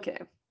collateral? Okay.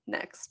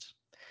 Next.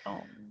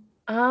 Oh.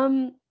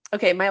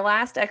 Okay, my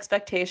last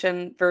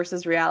expectation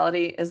versus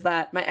reality is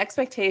that my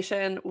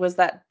expectation was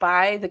that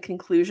by the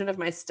conclusion of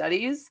my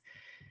studies,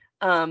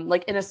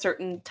 like in a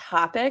certain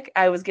topic,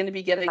 I was going to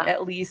be getting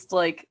at least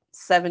like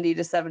 70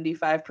 to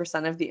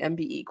 75% of the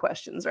MBE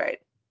questions right.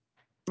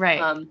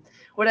 Right.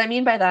 What I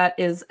mean by that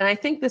is, and I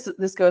think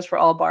this goes for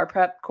all bar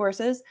prep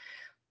courses,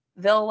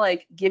 they'll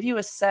like give you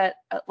a set,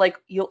 like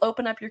you'll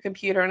open up your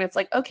computer and it's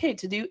like, okay,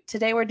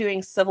 today we're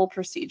doing civil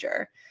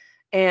procedure,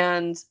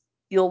 and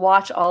you'll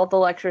watch all the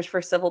lectures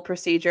for civil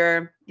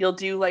procedure. You'll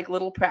do like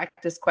little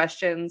practice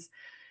questions,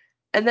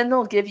 and then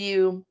they'll give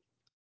you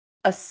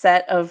a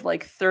set of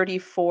like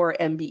 34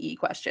 MBE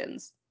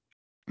questions.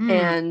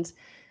 And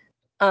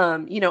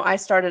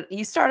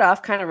you start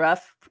off kind of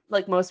rough.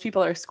 Like most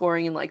people are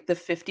scoring in like the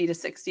 50 to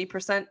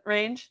 60%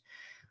 range.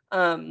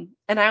 And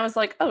I was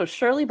like, oh,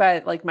 surely by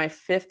like my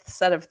fifth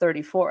set of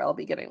 34, I'll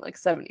be getting like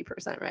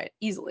 70% right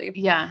easily.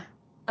 Yeah.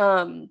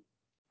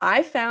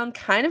 I found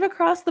kind of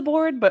across the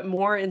board, but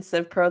more in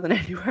Civ Pro than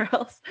anywhere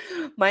else,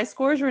 my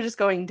scores were just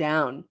going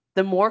down.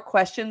 The more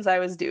questions I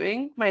was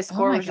doing, my Oh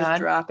score my was just God.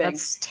 dropping.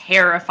 That's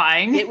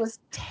terrifying. It was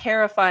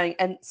terrifying.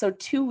 And so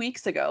 2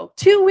 weeks ago,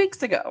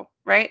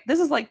 right? This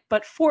is like,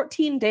 but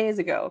 14 days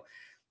ago,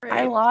 I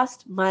Right.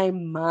 lost my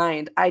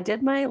mind. I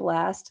did my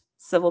last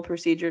civil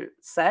procedure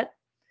set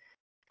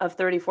of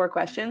 34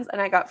 questions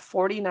and I got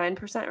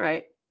 49%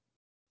 right.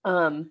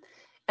 And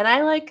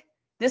I like,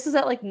 this is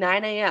at like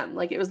 9 a.m.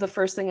 Like it was the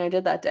first thing I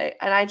did that day.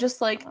 And I just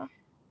like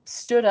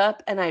stood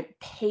up and I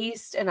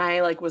paced and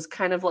I like was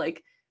kind of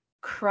like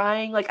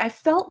crying. Like I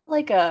felt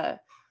like a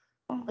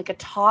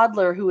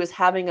toddler who was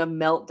having a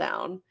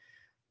meltdown.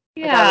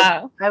 Like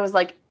Yeah. I was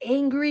like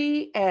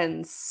angry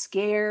and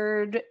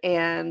scared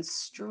and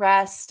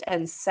stressed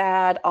and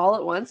sad all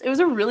at once. It was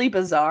a really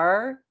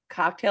bizarre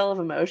cocktail of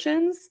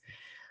emotions.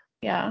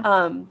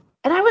 Yeah.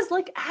 And I was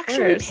like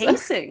actually Course.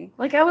 pacing.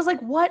 Like I was like,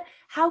 what?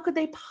 How could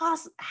they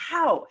possibly?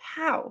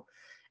 How?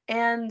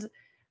 And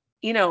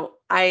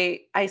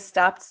I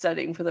stopped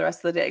studying for the rest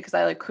of the day because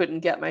I like couldn't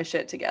get my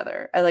shit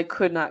together. I like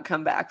could not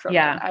come back from it.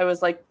 Yeah. I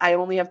was like, I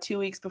only have 2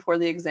 weeks before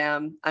the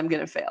exam. I'm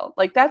gonna fail.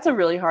 Like that's a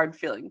really hard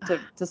feeling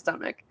to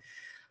stomach.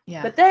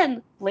 Yeah. But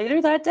then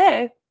later that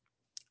day,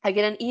 I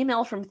get an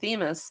email from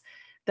Themis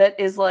that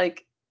is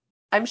like,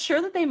 I'm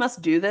sure that they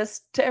must do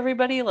this to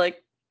everybody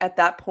like at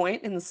that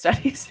point in the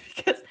studies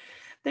because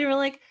they were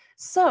like,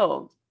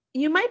 so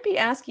you might be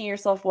asking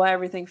yourself why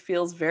everything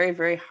feels very,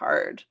 very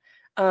hard.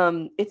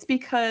 It's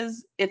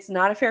because it's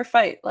not a fair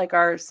fight. Like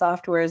our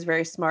software is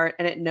very smart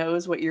and it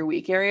knows what your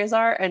weak areas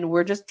are, and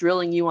we're just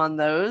drilling you on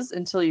those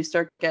until you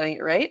start getting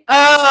it right.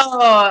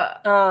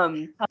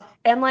 Oh.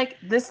 And like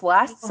this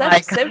last Oh set my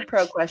of Civ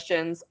Pro gosh.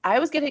 questions,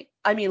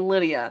 I mean,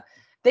 Lydia,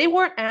 they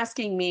weren't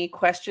asking me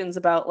questions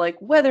about like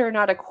whether or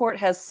not a court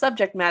has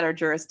subject matter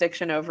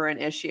jurisdiction over an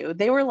issue.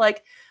 They were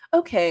like,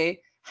 okay,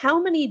 how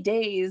many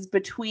days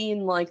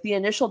between like the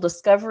initial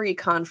discovery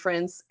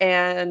conference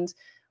and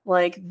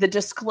like the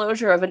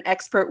disclosure of an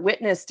expert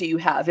witness do you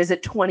have? Is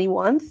it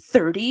 21,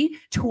 30,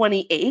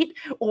 28,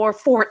 or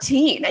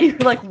 14? And you're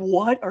like,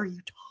 what are you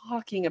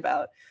talking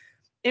about?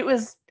 It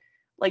was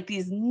like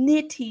these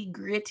nitty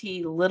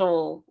gritty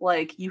little,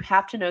 like, you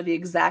have to know the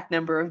exact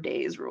number of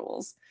days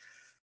rules.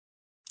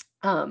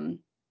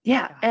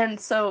 Yeah. And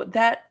so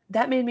that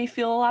made me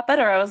feel a lot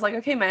better. I was like,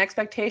 okay, my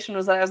expectation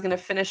was that I was going to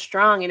finish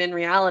strong. And in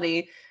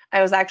reality,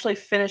 I was actually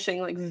finishing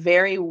like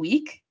very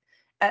weak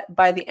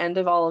by the end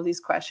of all of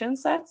these question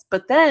sets.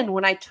 But then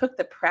when I took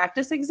the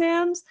practice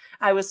exams,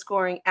 I was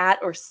scoring at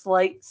or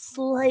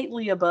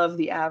slightly above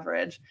the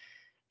average.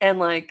 And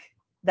like,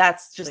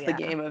 that's just the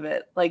game of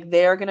it. Like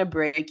they're going to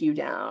break you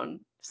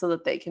down so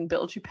that they can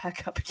build you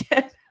back up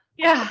again.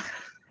 Yeah.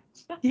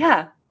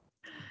 Yeah.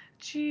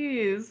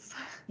 Jeez.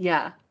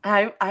 Yeah.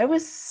 I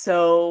was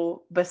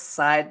so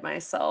beside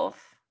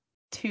myself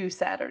 2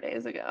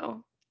 Saturdays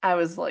ago. I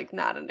was like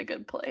not in a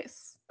good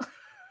place.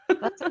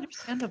 That's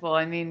understandable.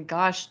 I mean,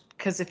 gosh,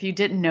 because if you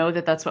didn't know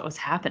that that's what was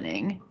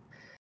happening.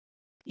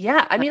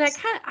 Yeah, I mean, That's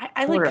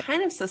I like horrible.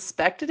 kind of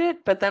suspected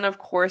it, but then of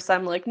course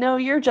I'm like, no,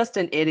 you're just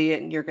an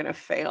idiot and you're gonna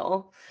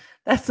fail.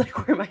 That's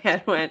like where my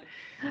head went.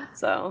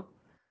 So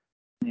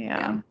yeah.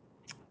 Yeah.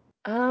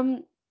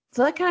 Um,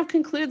 so that kind of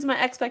concludes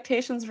my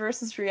expectations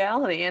versus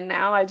reality, and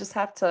now I just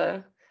have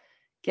to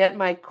get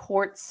my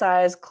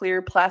quart-size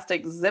clear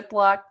plastic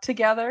Ziploc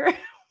together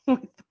with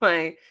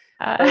my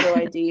photo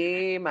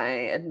ID, my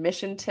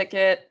admission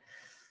ticket,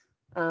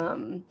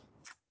 um,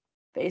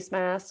 face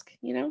mask,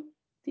 the Can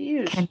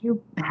huge.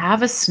 you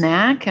have a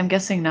snack? I'm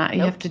guessing not.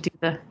 You have Nope. to do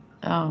the.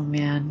 Oh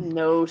man.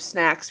 No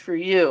snacks for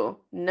you.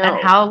 And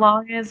No. how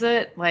long is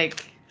it?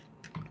 Like,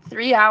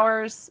 3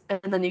 hours,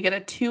 and then you get a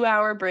 2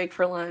 hour break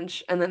for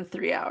lunch, and then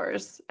 3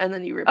 hours, and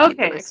then you repeat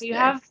the okay, so next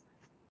day.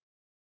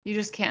 you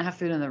just can't have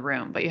food in the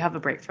room, but you have a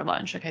break for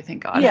lunch. Okay,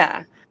 thank God.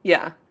 Yeah.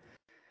 Yeah.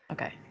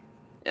 Okay.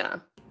 Yeah.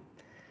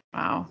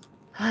 Wow.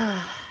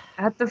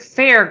 At the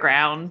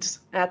fairground.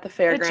 At the It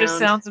just fairground.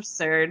 sounds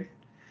absurd.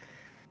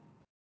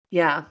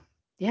 Yeah.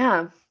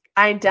 Yeah.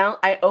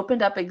 I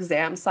opened up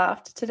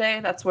ExamSoft today.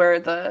 That's where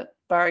the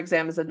bar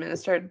exam is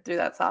administered through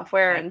that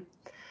software. Okay. And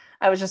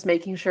I was just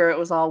making sure it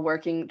was all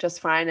working just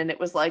fine. And it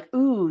was like,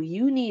 ooh,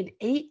 you need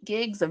 8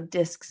 gigs of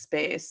disk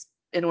space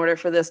in order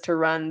for this to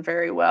run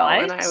very well.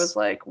 And I was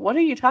What? like, what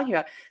are you talking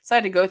about? So I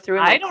had to go through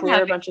and I like don't clear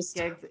have a bunch of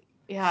stuff. gigs.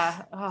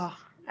 Yeah. Oh,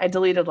 I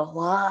deleted a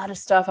lot of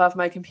stuff off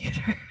my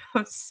computer.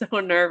 I'm so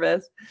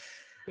nervous.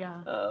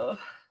 yeah. Oh,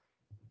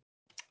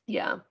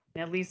 yeah.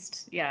 At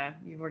least, yeah,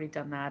 you've already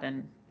done that.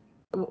 And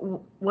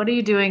what are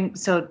you doing?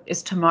 So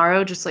is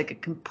tomorrow just like a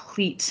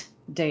complete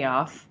day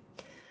off?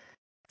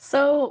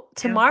 So Yeah.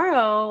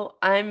 tomorrow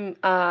I'm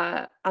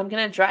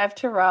gonna drive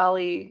to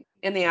Raleigh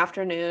in the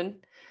afternoon,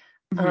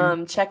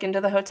 Hmm. check into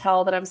the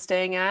hotel that I'm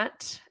staying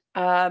at.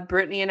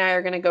 Brittany and I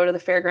are gonna go to the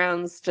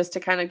fairgrounds just to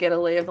kind of get a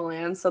lay of the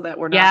land so that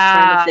we're not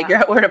trying to Yeah. figure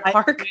out where to I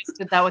park. always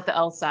did that with the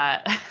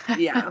LSAT.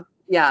 Yeah.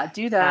 Yeah,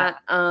 do Yeah.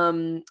 that.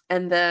 And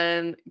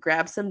then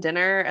grab some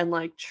dinner and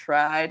like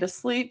try to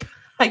sleep,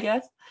 I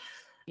guess.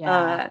 Yeah.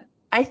 Uh,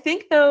 I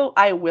think though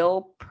I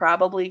will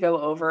probably go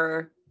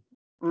over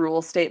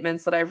rule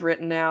statements that I've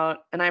written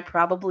out, and I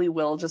probably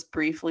will just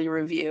briefly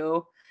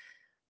review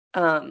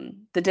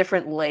the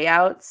different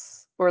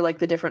layouts or like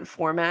the different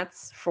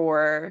formats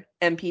for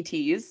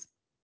MPTs.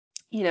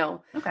 You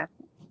know, Okay.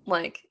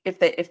 like if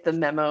the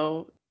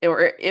memo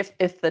or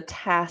if the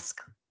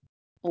task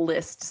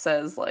list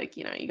says like,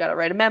 you got to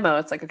write a memo,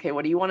 it's like, okay,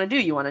 what do you want to do?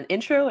 You want an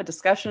intro, a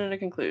discussion, and a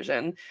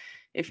conclusion.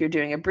 If you're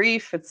doing a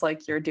brief, it's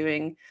like you're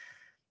doing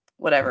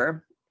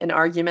whatever, an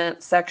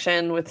argument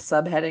section with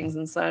subheadings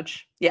and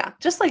such. Yeah,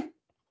 just like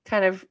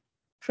kind of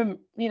from,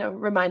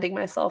 reminding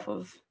myself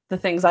of the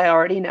things I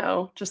already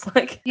know, just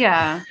like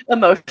Yeah.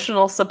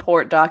 emotional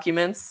support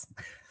documents.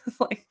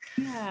 Like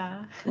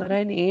Yeah. what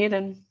I need.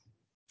 And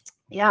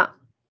yeah,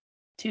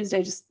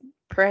 Tuesday just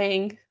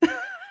praying,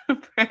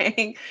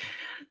 praying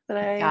that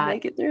I Got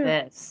make it through.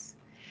 this.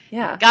 You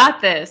Yeah.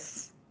 got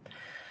this.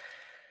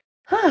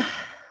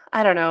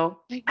 I don't know.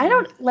 I Yeah.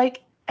 don't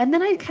like, and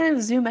then I kind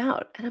of zoom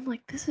out and I'm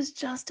like, this is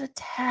just a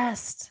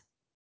test.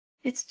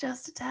 It's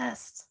just a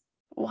test.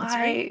 That's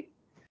right.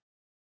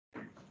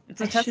 Why?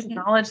 It's I a test of shouldn't.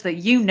 knowledge that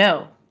you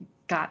know.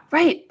 Got.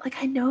 Right. Like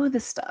I know the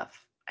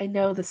stuff. I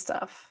know the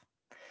stuff.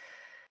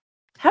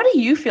 How do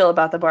you feel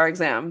about the bar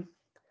exam?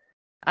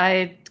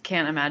 I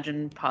can't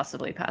imagine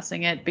possibly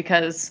passing it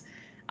because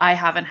I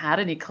haven't had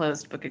any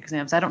closed book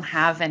exams. I don't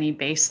have any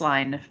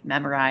baseline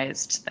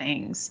memorized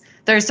things.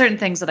 There are certain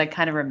things that I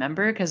kind of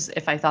remember because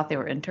if I thought they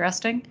were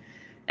interesting.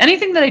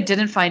 Anything that I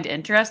didn't find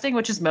interesting,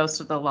 which is most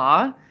of the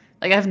law,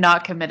 like I've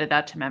not committed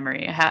that to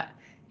memory.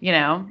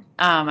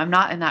 I'm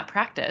not in that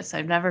practice.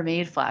 I've never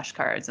made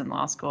flashcards in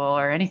law school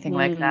or anything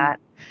like Mm, that.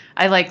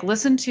 I like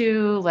listen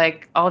to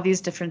like all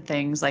these different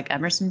things like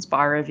Emerson's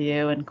Bar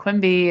Review and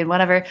Quimby and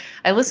whatever.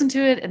 I listen to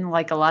it in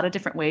like a lot of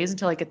different ways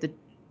until I get the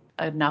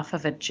enough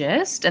of a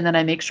gist, and then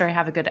I make sure I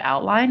have a good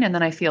outline, and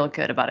then I feel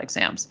good about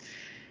exams.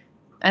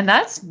 And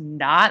that's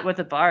not what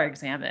the bar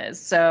exam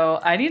is. So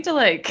I need to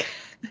like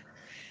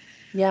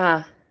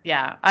yeah.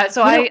 yeah.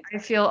 So You know, I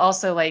feel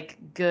also like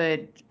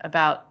good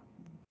about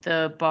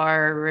the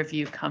bar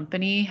review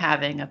company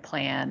having a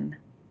plan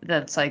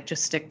that's like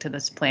just stick to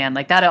this plan.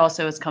 Like that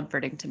also is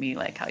comforting to me,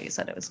 like how you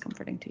said it was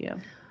comforting to you.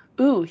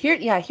 ooh,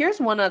 here's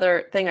one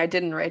other thing I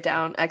didn't write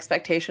down,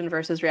 expectation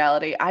versus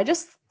reality. I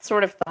just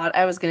sort of thought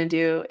I was going to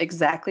do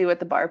exactly what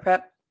the bar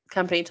prep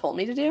company told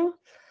me to do.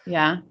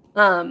 Yeah.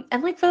 And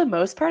like for the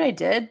most part I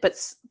did, but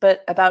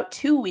about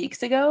 2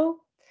 weeks ago,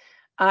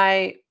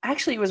 I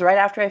actually it was right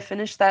after I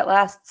finished that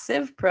last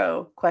Civ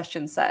Pro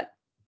question set.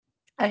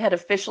 I had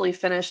officially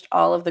finished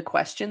all of the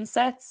question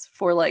sets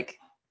for like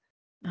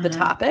the Uh-huh.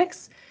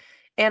 topics.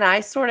 And I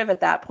sort of at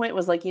that point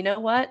was like, you know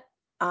what?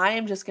 I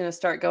am just going to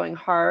start going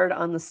hard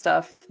on the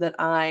stuff that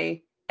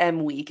I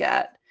am weak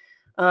at.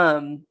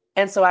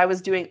 And so I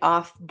was doing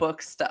off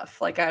book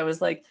stuff. Like I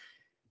was like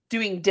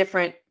doing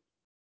different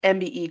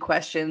MBE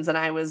questions and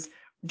I was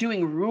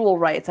doing rule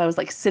writes. I was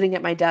like sitting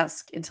at my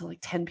desk until like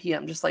 10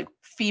 p.m., just like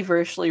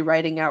feverishly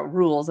writing out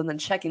rules and then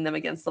checking them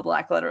against the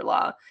black letter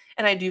law.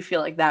 And I do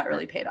feel like that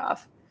really paid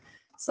off.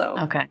 So,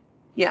 Okay.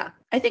 yeah,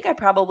 I think I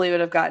probably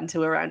would have gotten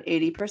to around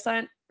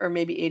 80% or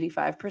maybe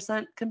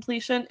 85%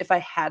 completion if I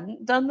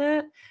hadn't done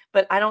that.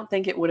 But I don't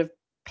think it would have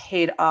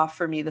paid off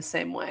for me the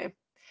same way.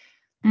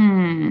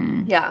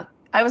 Hmm. Yeah.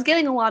 I was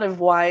getting a lot of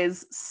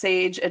wise,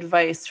 sage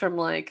advice from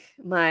like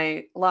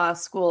my law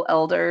school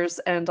elders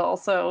and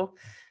also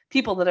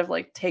people that have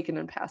like taken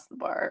and passed the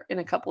bar in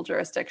a couple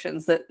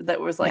jurisdictions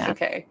that was like, Yeah.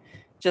 okay,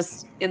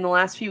 just in the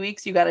last few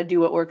weeks you got to do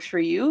what works for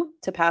you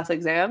to pass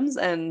exams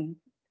and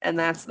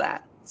that's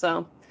that.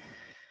 So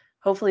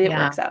hopefully it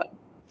Yeah. works out.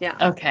 Yeah.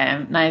 Okay.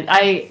 And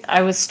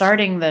I was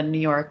starting the New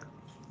York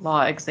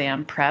law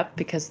exam prep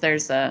because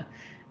there's a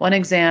one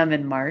exam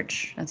in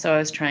March, and so I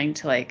was trying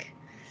to like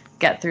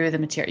get through the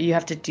material. You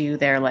have to do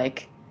their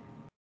like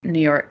New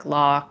York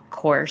law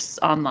course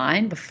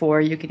online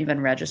before you can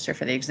even register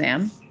for the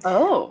exam.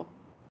 Oh.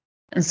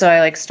 And so I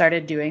like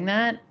started doing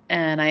that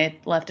and I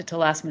left it till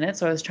last minute.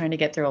 So I was trying to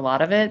get through a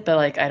lot of it, but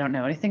like I don't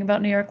know anything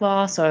about New York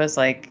law. So I was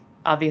like,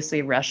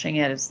 obviously rushing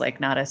it is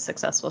like not a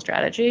successful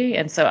strategy.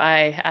 And so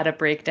I had a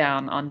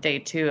breakdown on day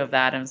 2 of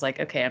that and was like,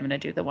 okay, I'm going to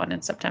do the one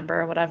in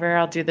September or whatever.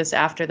 I'll do this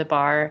after the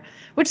bar,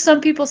 which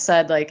some people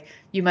said like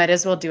you might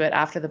as well do it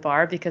after the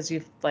bar because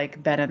you've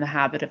like been in the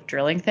habit of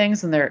drilling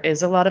things. And there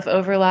is a lot of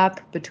overlap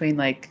between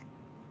like,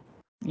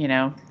 you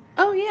know,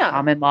 Oh yeah.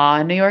 common law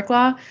and New York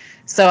law.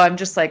 So I'm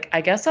just like,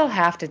 I guess I'll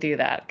have to do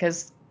that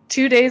because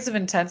 2 days of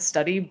intense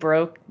study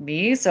broke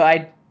me. So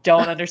I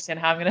don't understand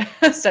how I'm going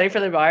to study for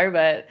the bar,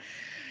 but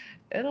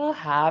it'll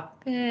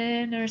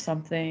happen or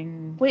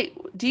something. Wait,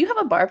 do you have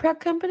a bar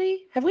prep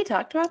company? Have we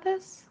talked about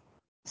this?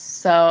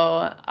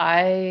 So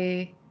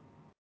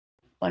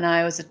when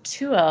I was a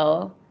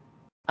 2L,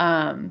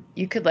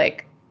 you could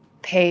like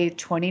pay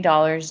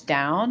 $20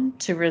 down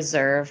to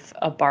reserve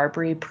a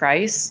Barbary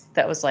price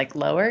that was like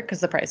lower because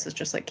the prices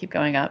just like keep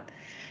going up.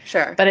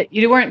 Sure. But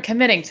you weren't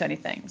committing to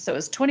anything. So it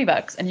was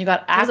 $20 and you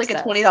got It was like a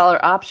access. $20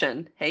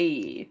 option.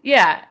 Hey.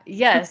 Yeah,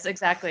 yes,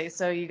 exactly.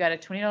 So you got a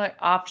 $20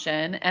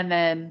 option and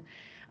then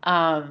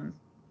um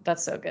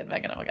that's so good,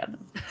 Megan. Oh my God.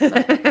 So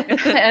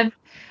good. And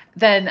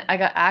then I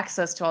got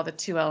access to all the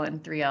 2L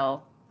and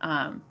 3L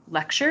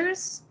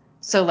lectures.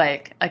 So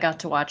like I got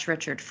to watch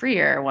Richard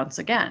Freer once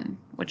again,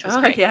 which was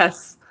Oh, great.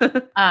 yes.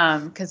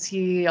 Because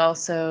he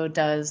also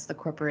does the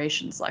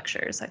corporations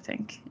lectures, I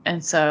think.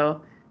 And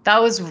so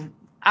that was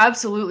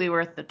absolutely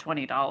worth the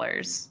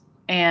 $20.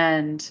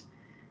 And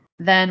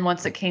then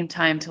once it came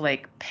time to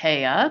like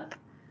pay up,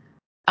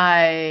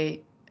 I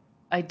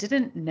I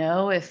didn't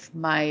know if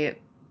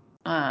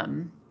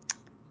um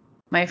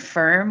my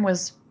firm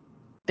was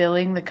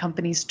billing the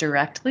companies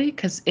directly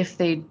because if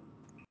they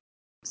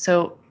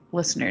so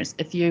listeners,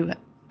 if you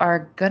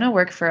are going to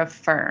work for a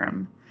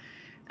firm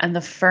and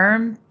the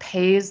firm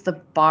pays the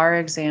bar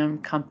review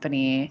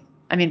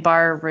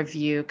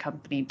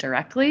company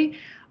directly,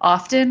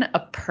 often a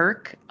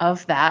perk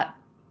of that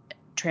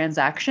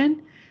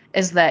transaction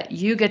is that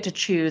you get to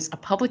choose a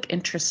public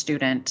interest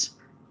student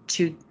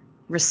to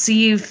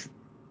receive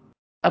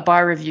a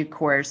bar review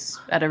course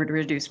at a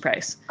reduced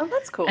price. Oh,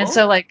 that's And cool.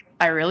 so like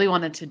I really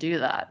wanted to do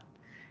that.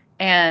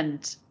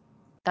 And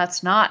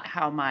that's not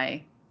how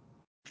my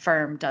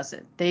firm does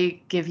it.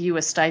 They give you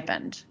a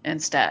stipend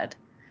instead.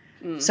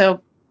 Mm.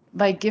 So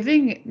by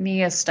giving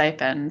me a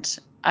stipend,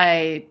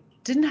 I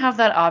didn't have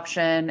that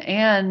option.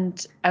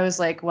 And I was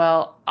like,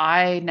 well,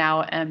 I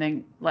now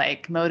am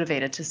like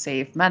motivated to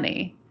save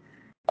money.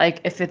 Like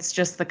if it's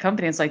just the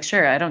company, it's like,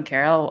 sure, I don't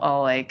care.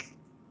 I'll like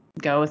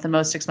go with the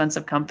most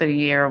expensive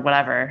company or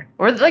whatever,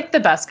 or like the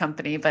best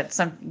company, but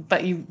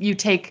you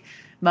take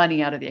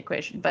money out of the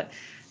equation. But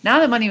now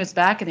that money was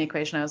back in the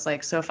equation, I was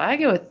like, so if I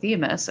go with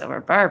Themis over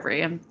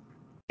Barbary, I'm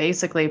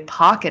basically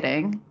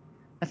pocketing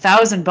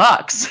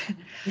 $1,000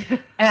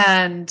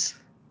 and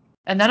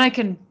then I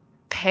can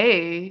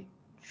pay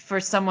for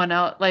someone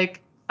else.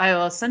 Like I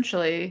will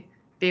essentially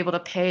be able to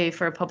pay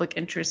for a public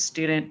interest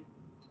student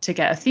to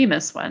get a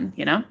Themis one,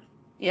 Yeah.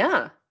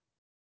 on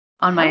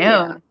Hell my yeah.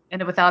 own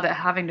and without it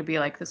having to be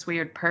like this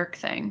weird perk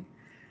thing.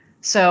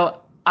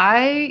 So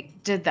I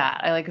did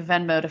that. I like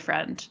Venmoed a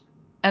friend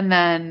and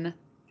then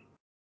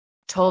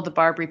told the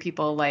Barbary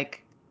people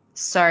like,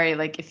 sorry,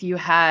 like if you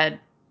had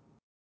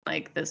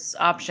like this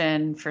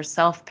option for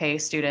self-pay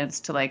students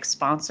to like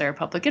sponsor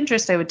public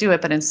interest, I would do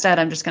it. But instead,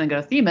 I'm just going to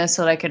go Themis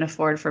so that I can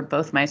afford for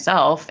both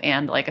myself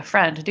and like a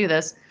friend to do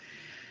this.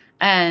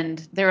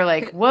 And they were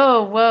like,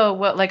 whoa, whoa,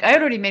 whoa. Like I had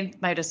already made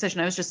my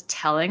decision. I was just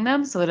telling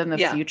them so that in the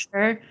Yeah.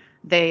 future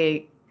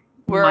they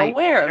We're might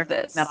aware of entertain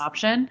that this.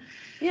 option.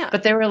 Yeah.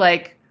 But they were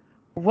like,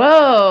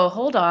 whoa,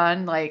 hold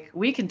on. Like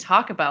we can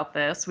talk about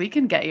this. We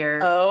can get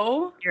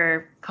Oh.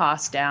 your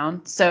costs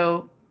down.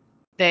 So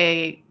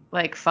they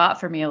like fought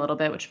for me a little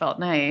bit, which felt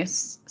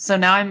nice. So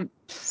now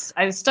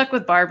I was stuck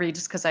with Barbie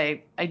just because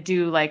I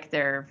do like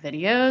their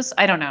videos.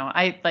 I don't know.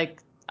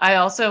 I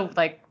also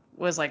like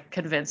was like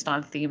convinced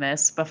on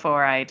Themis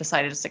before I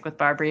decided to stick with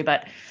Barbary,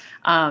 but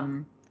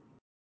um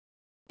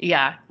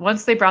Yeah,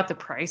 once they brought the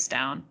price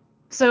down.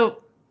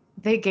 So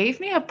they gave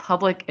me a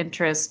public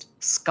interest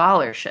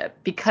scholarship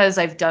because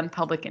I've done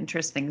public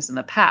interest things in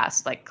the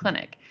past, like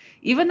clinic,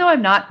 even though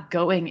I'm not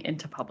going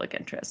into public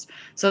interest.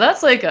 So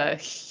that's like a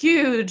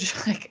huge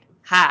like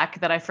hack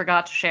that I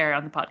forgot to share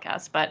on the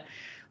podcast, but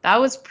that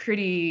was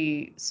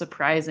pretty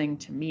surprising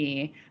to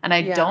me. And I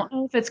Yeah. don't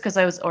know if it's because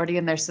I was already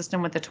in their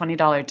system with the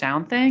 $20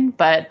 down thing,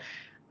 but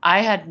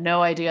I had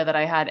no idea that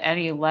I had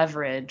any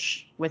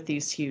leverage with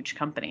these huge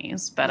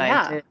companies, but I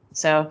Yeah. did.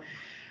 So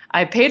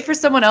I paid for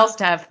someone else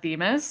to have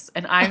Themis,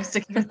 and I'm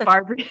sticking with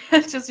Barbary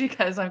just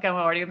because I'm kind of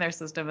already in their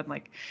system and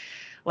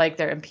like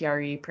their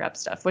MPRE prep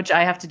stuff, which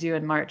I have to do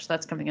in March.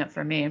 That's coming up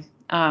for me.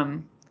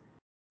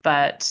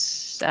 But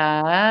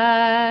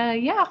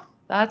yeah,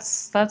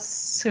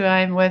 that's who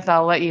I'm with.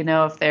 I'll let you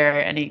know if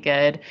they're any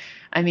good.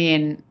 I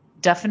mean, People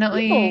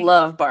definitely.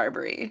 love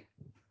Barbary.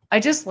 I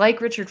just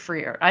like Richard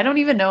Freer. I don't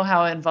even know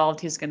how involved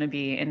he's going to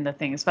be in the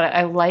things, but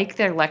I like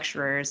their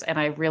lecturers and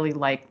I really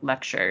like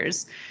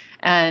lectures.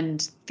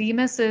 And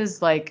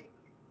Themis's like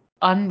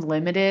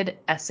unlimited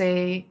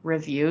essay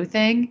review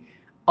thing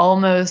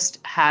almost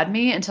had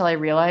me until I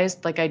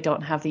realized like I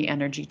don't have the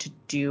energy to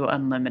do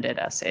unlimited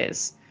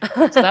essays.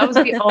 So that was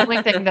the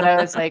only thing that I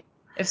was like,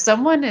 if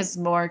someone is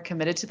more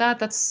committed to that,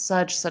 that's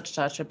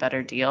such a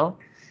better deal.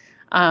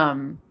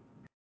 Um,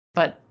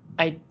 but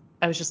I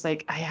was just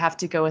like, I have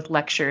to go with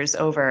lectures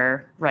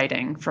over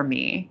writing for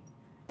me.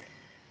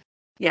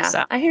 Yeah,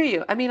 So I hear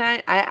you. I mean,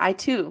 I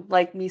too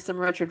like me some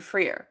Richard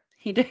Freer.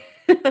 He did.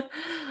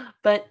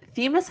 But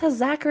Themis has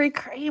Zachary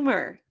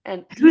Kramer.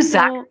 And do you who's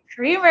Zach know?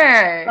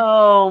 Kramer?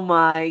 Oh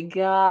my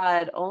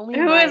God. Only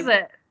Who is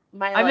it?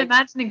 my I'm like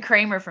imagining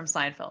Kramer from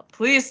Seinfeld.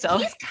 Please tell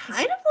me. he's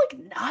kind of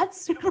like not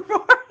super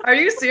Are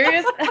you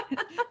serious?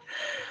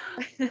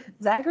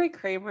 Zachary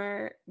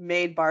Kramer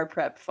made bar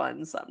prep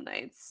fun some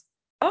nights.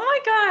 Oh my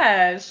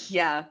gosh.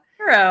 Yeah.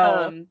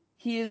 Hero.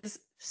 He is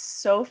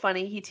so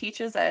funny. He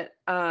teaches at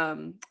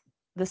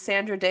the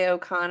Sandra Day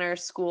O'Connor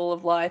School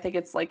of Law. I think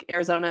it's like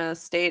Arizona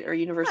State or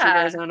University of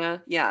Yeah.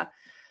 Arizona. Yeah.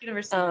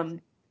 University of Arizona.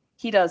 Um,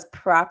 he does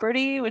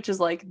property, which is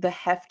like the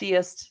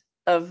heftiest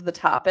of the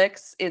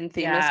topics in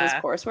Themis's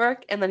Yeah.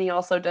 coursework, and then he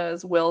also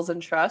does wills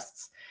and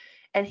trusts,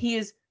 and he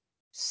is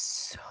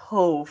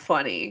so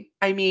funny.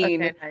 I Okay,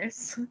 mean,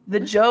 nice. the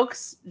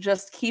jokes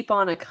just keep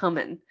on a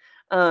coming.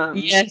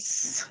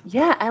 Yes.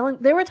 Yeah,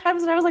 there were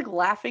times when I was like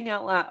laughing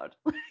out loud,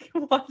 like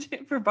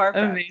watching for bar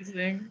prep.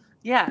 Amazing.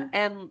 Yeah,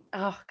 and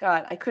oh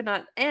god, I could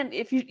not. And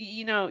if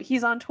you know,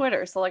 he's on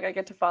Twitter, so like I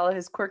get to follow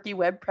his quirky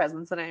web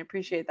presence, and I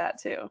appreciate that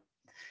too.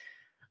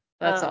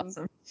 That's Um,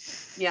 awesome.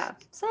 yeah,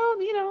 so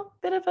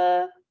bit of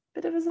a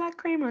Zach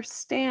Kramer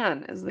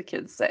stan, as the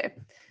kids say.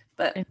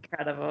 But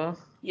Incredible.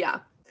 yeah,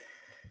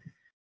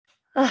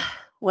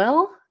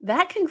 well,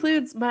 that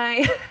concludes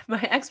my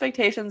my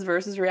expectations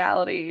versus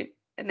reality.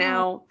 And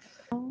Oh.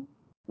 now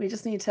we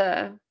just need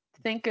to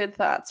think good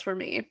thoughts for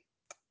me.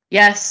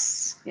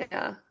 Yes. Yeah.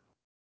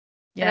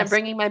 And I'm Yes.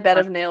 bringing my bed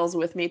of nails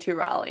with me to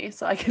Raleigh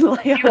so I can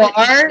lay You on it each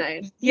are?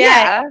 night. Yay.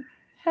 Yeah.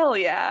 Hell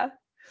yeah.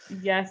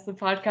 Yes, the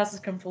podcast has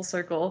come full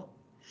circle.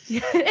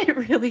 Yeah, it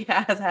really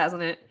has,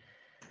 hasn't it?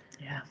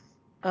 Yeah.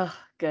 Oh,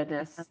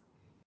 goodness.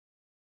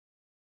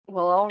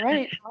 Well, all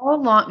right. How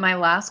long, my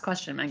last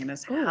question, Megan,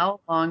 is Ooh. how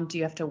long do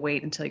you have to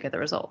wait until you get the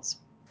results?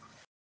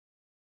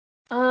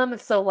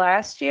 So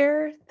last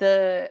year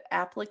the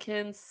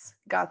applicants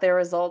got their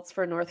results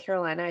for North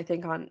Carolina, I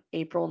think on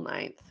April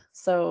 9th.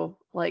 So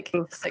like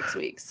Oof. 6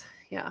 weeks.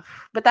 Yeah.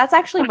 But that's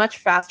actually much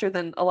faster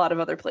than a lot of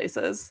other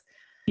places.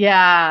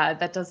 Yeah,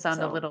 that does sound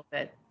a So little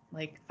bit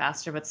like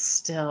faster, but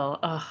still,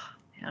 oh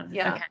man.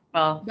 yeah. Okay,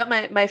 well,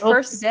 But my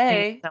first oops.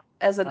 day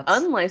as an That's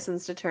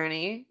unlicensed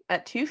attorney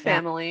at two yeah.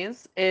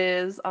 families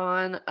is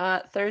on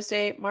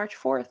Thursday, March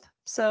 4th.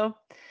 So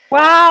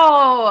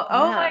Wow.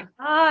 Oh my yeah.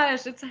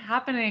 gosh, it's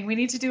happening. We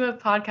need to do a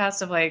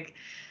podcast of like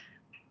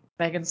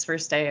Megan's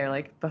first day or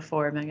like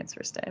before Megan's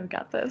first day. We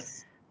got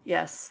this.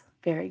 Yes.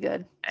 Very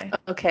good. Okay.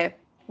 Okay. Talk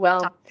Well,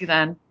 to you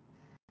then.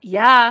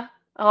 yeah.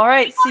 All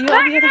right. See you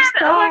on the other Megan!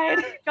 Oh my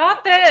side. god, you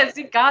got this.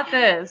 You got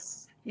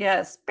this.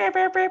 Yes. Bear,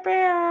 bear, bear,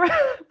 bear.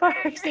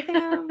 Bark,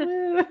 Sam.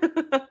 Woo.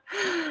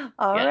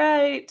 All Yeah.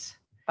 right.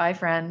 Bye,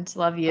 friend.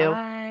 Love you.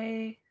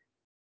 Bye.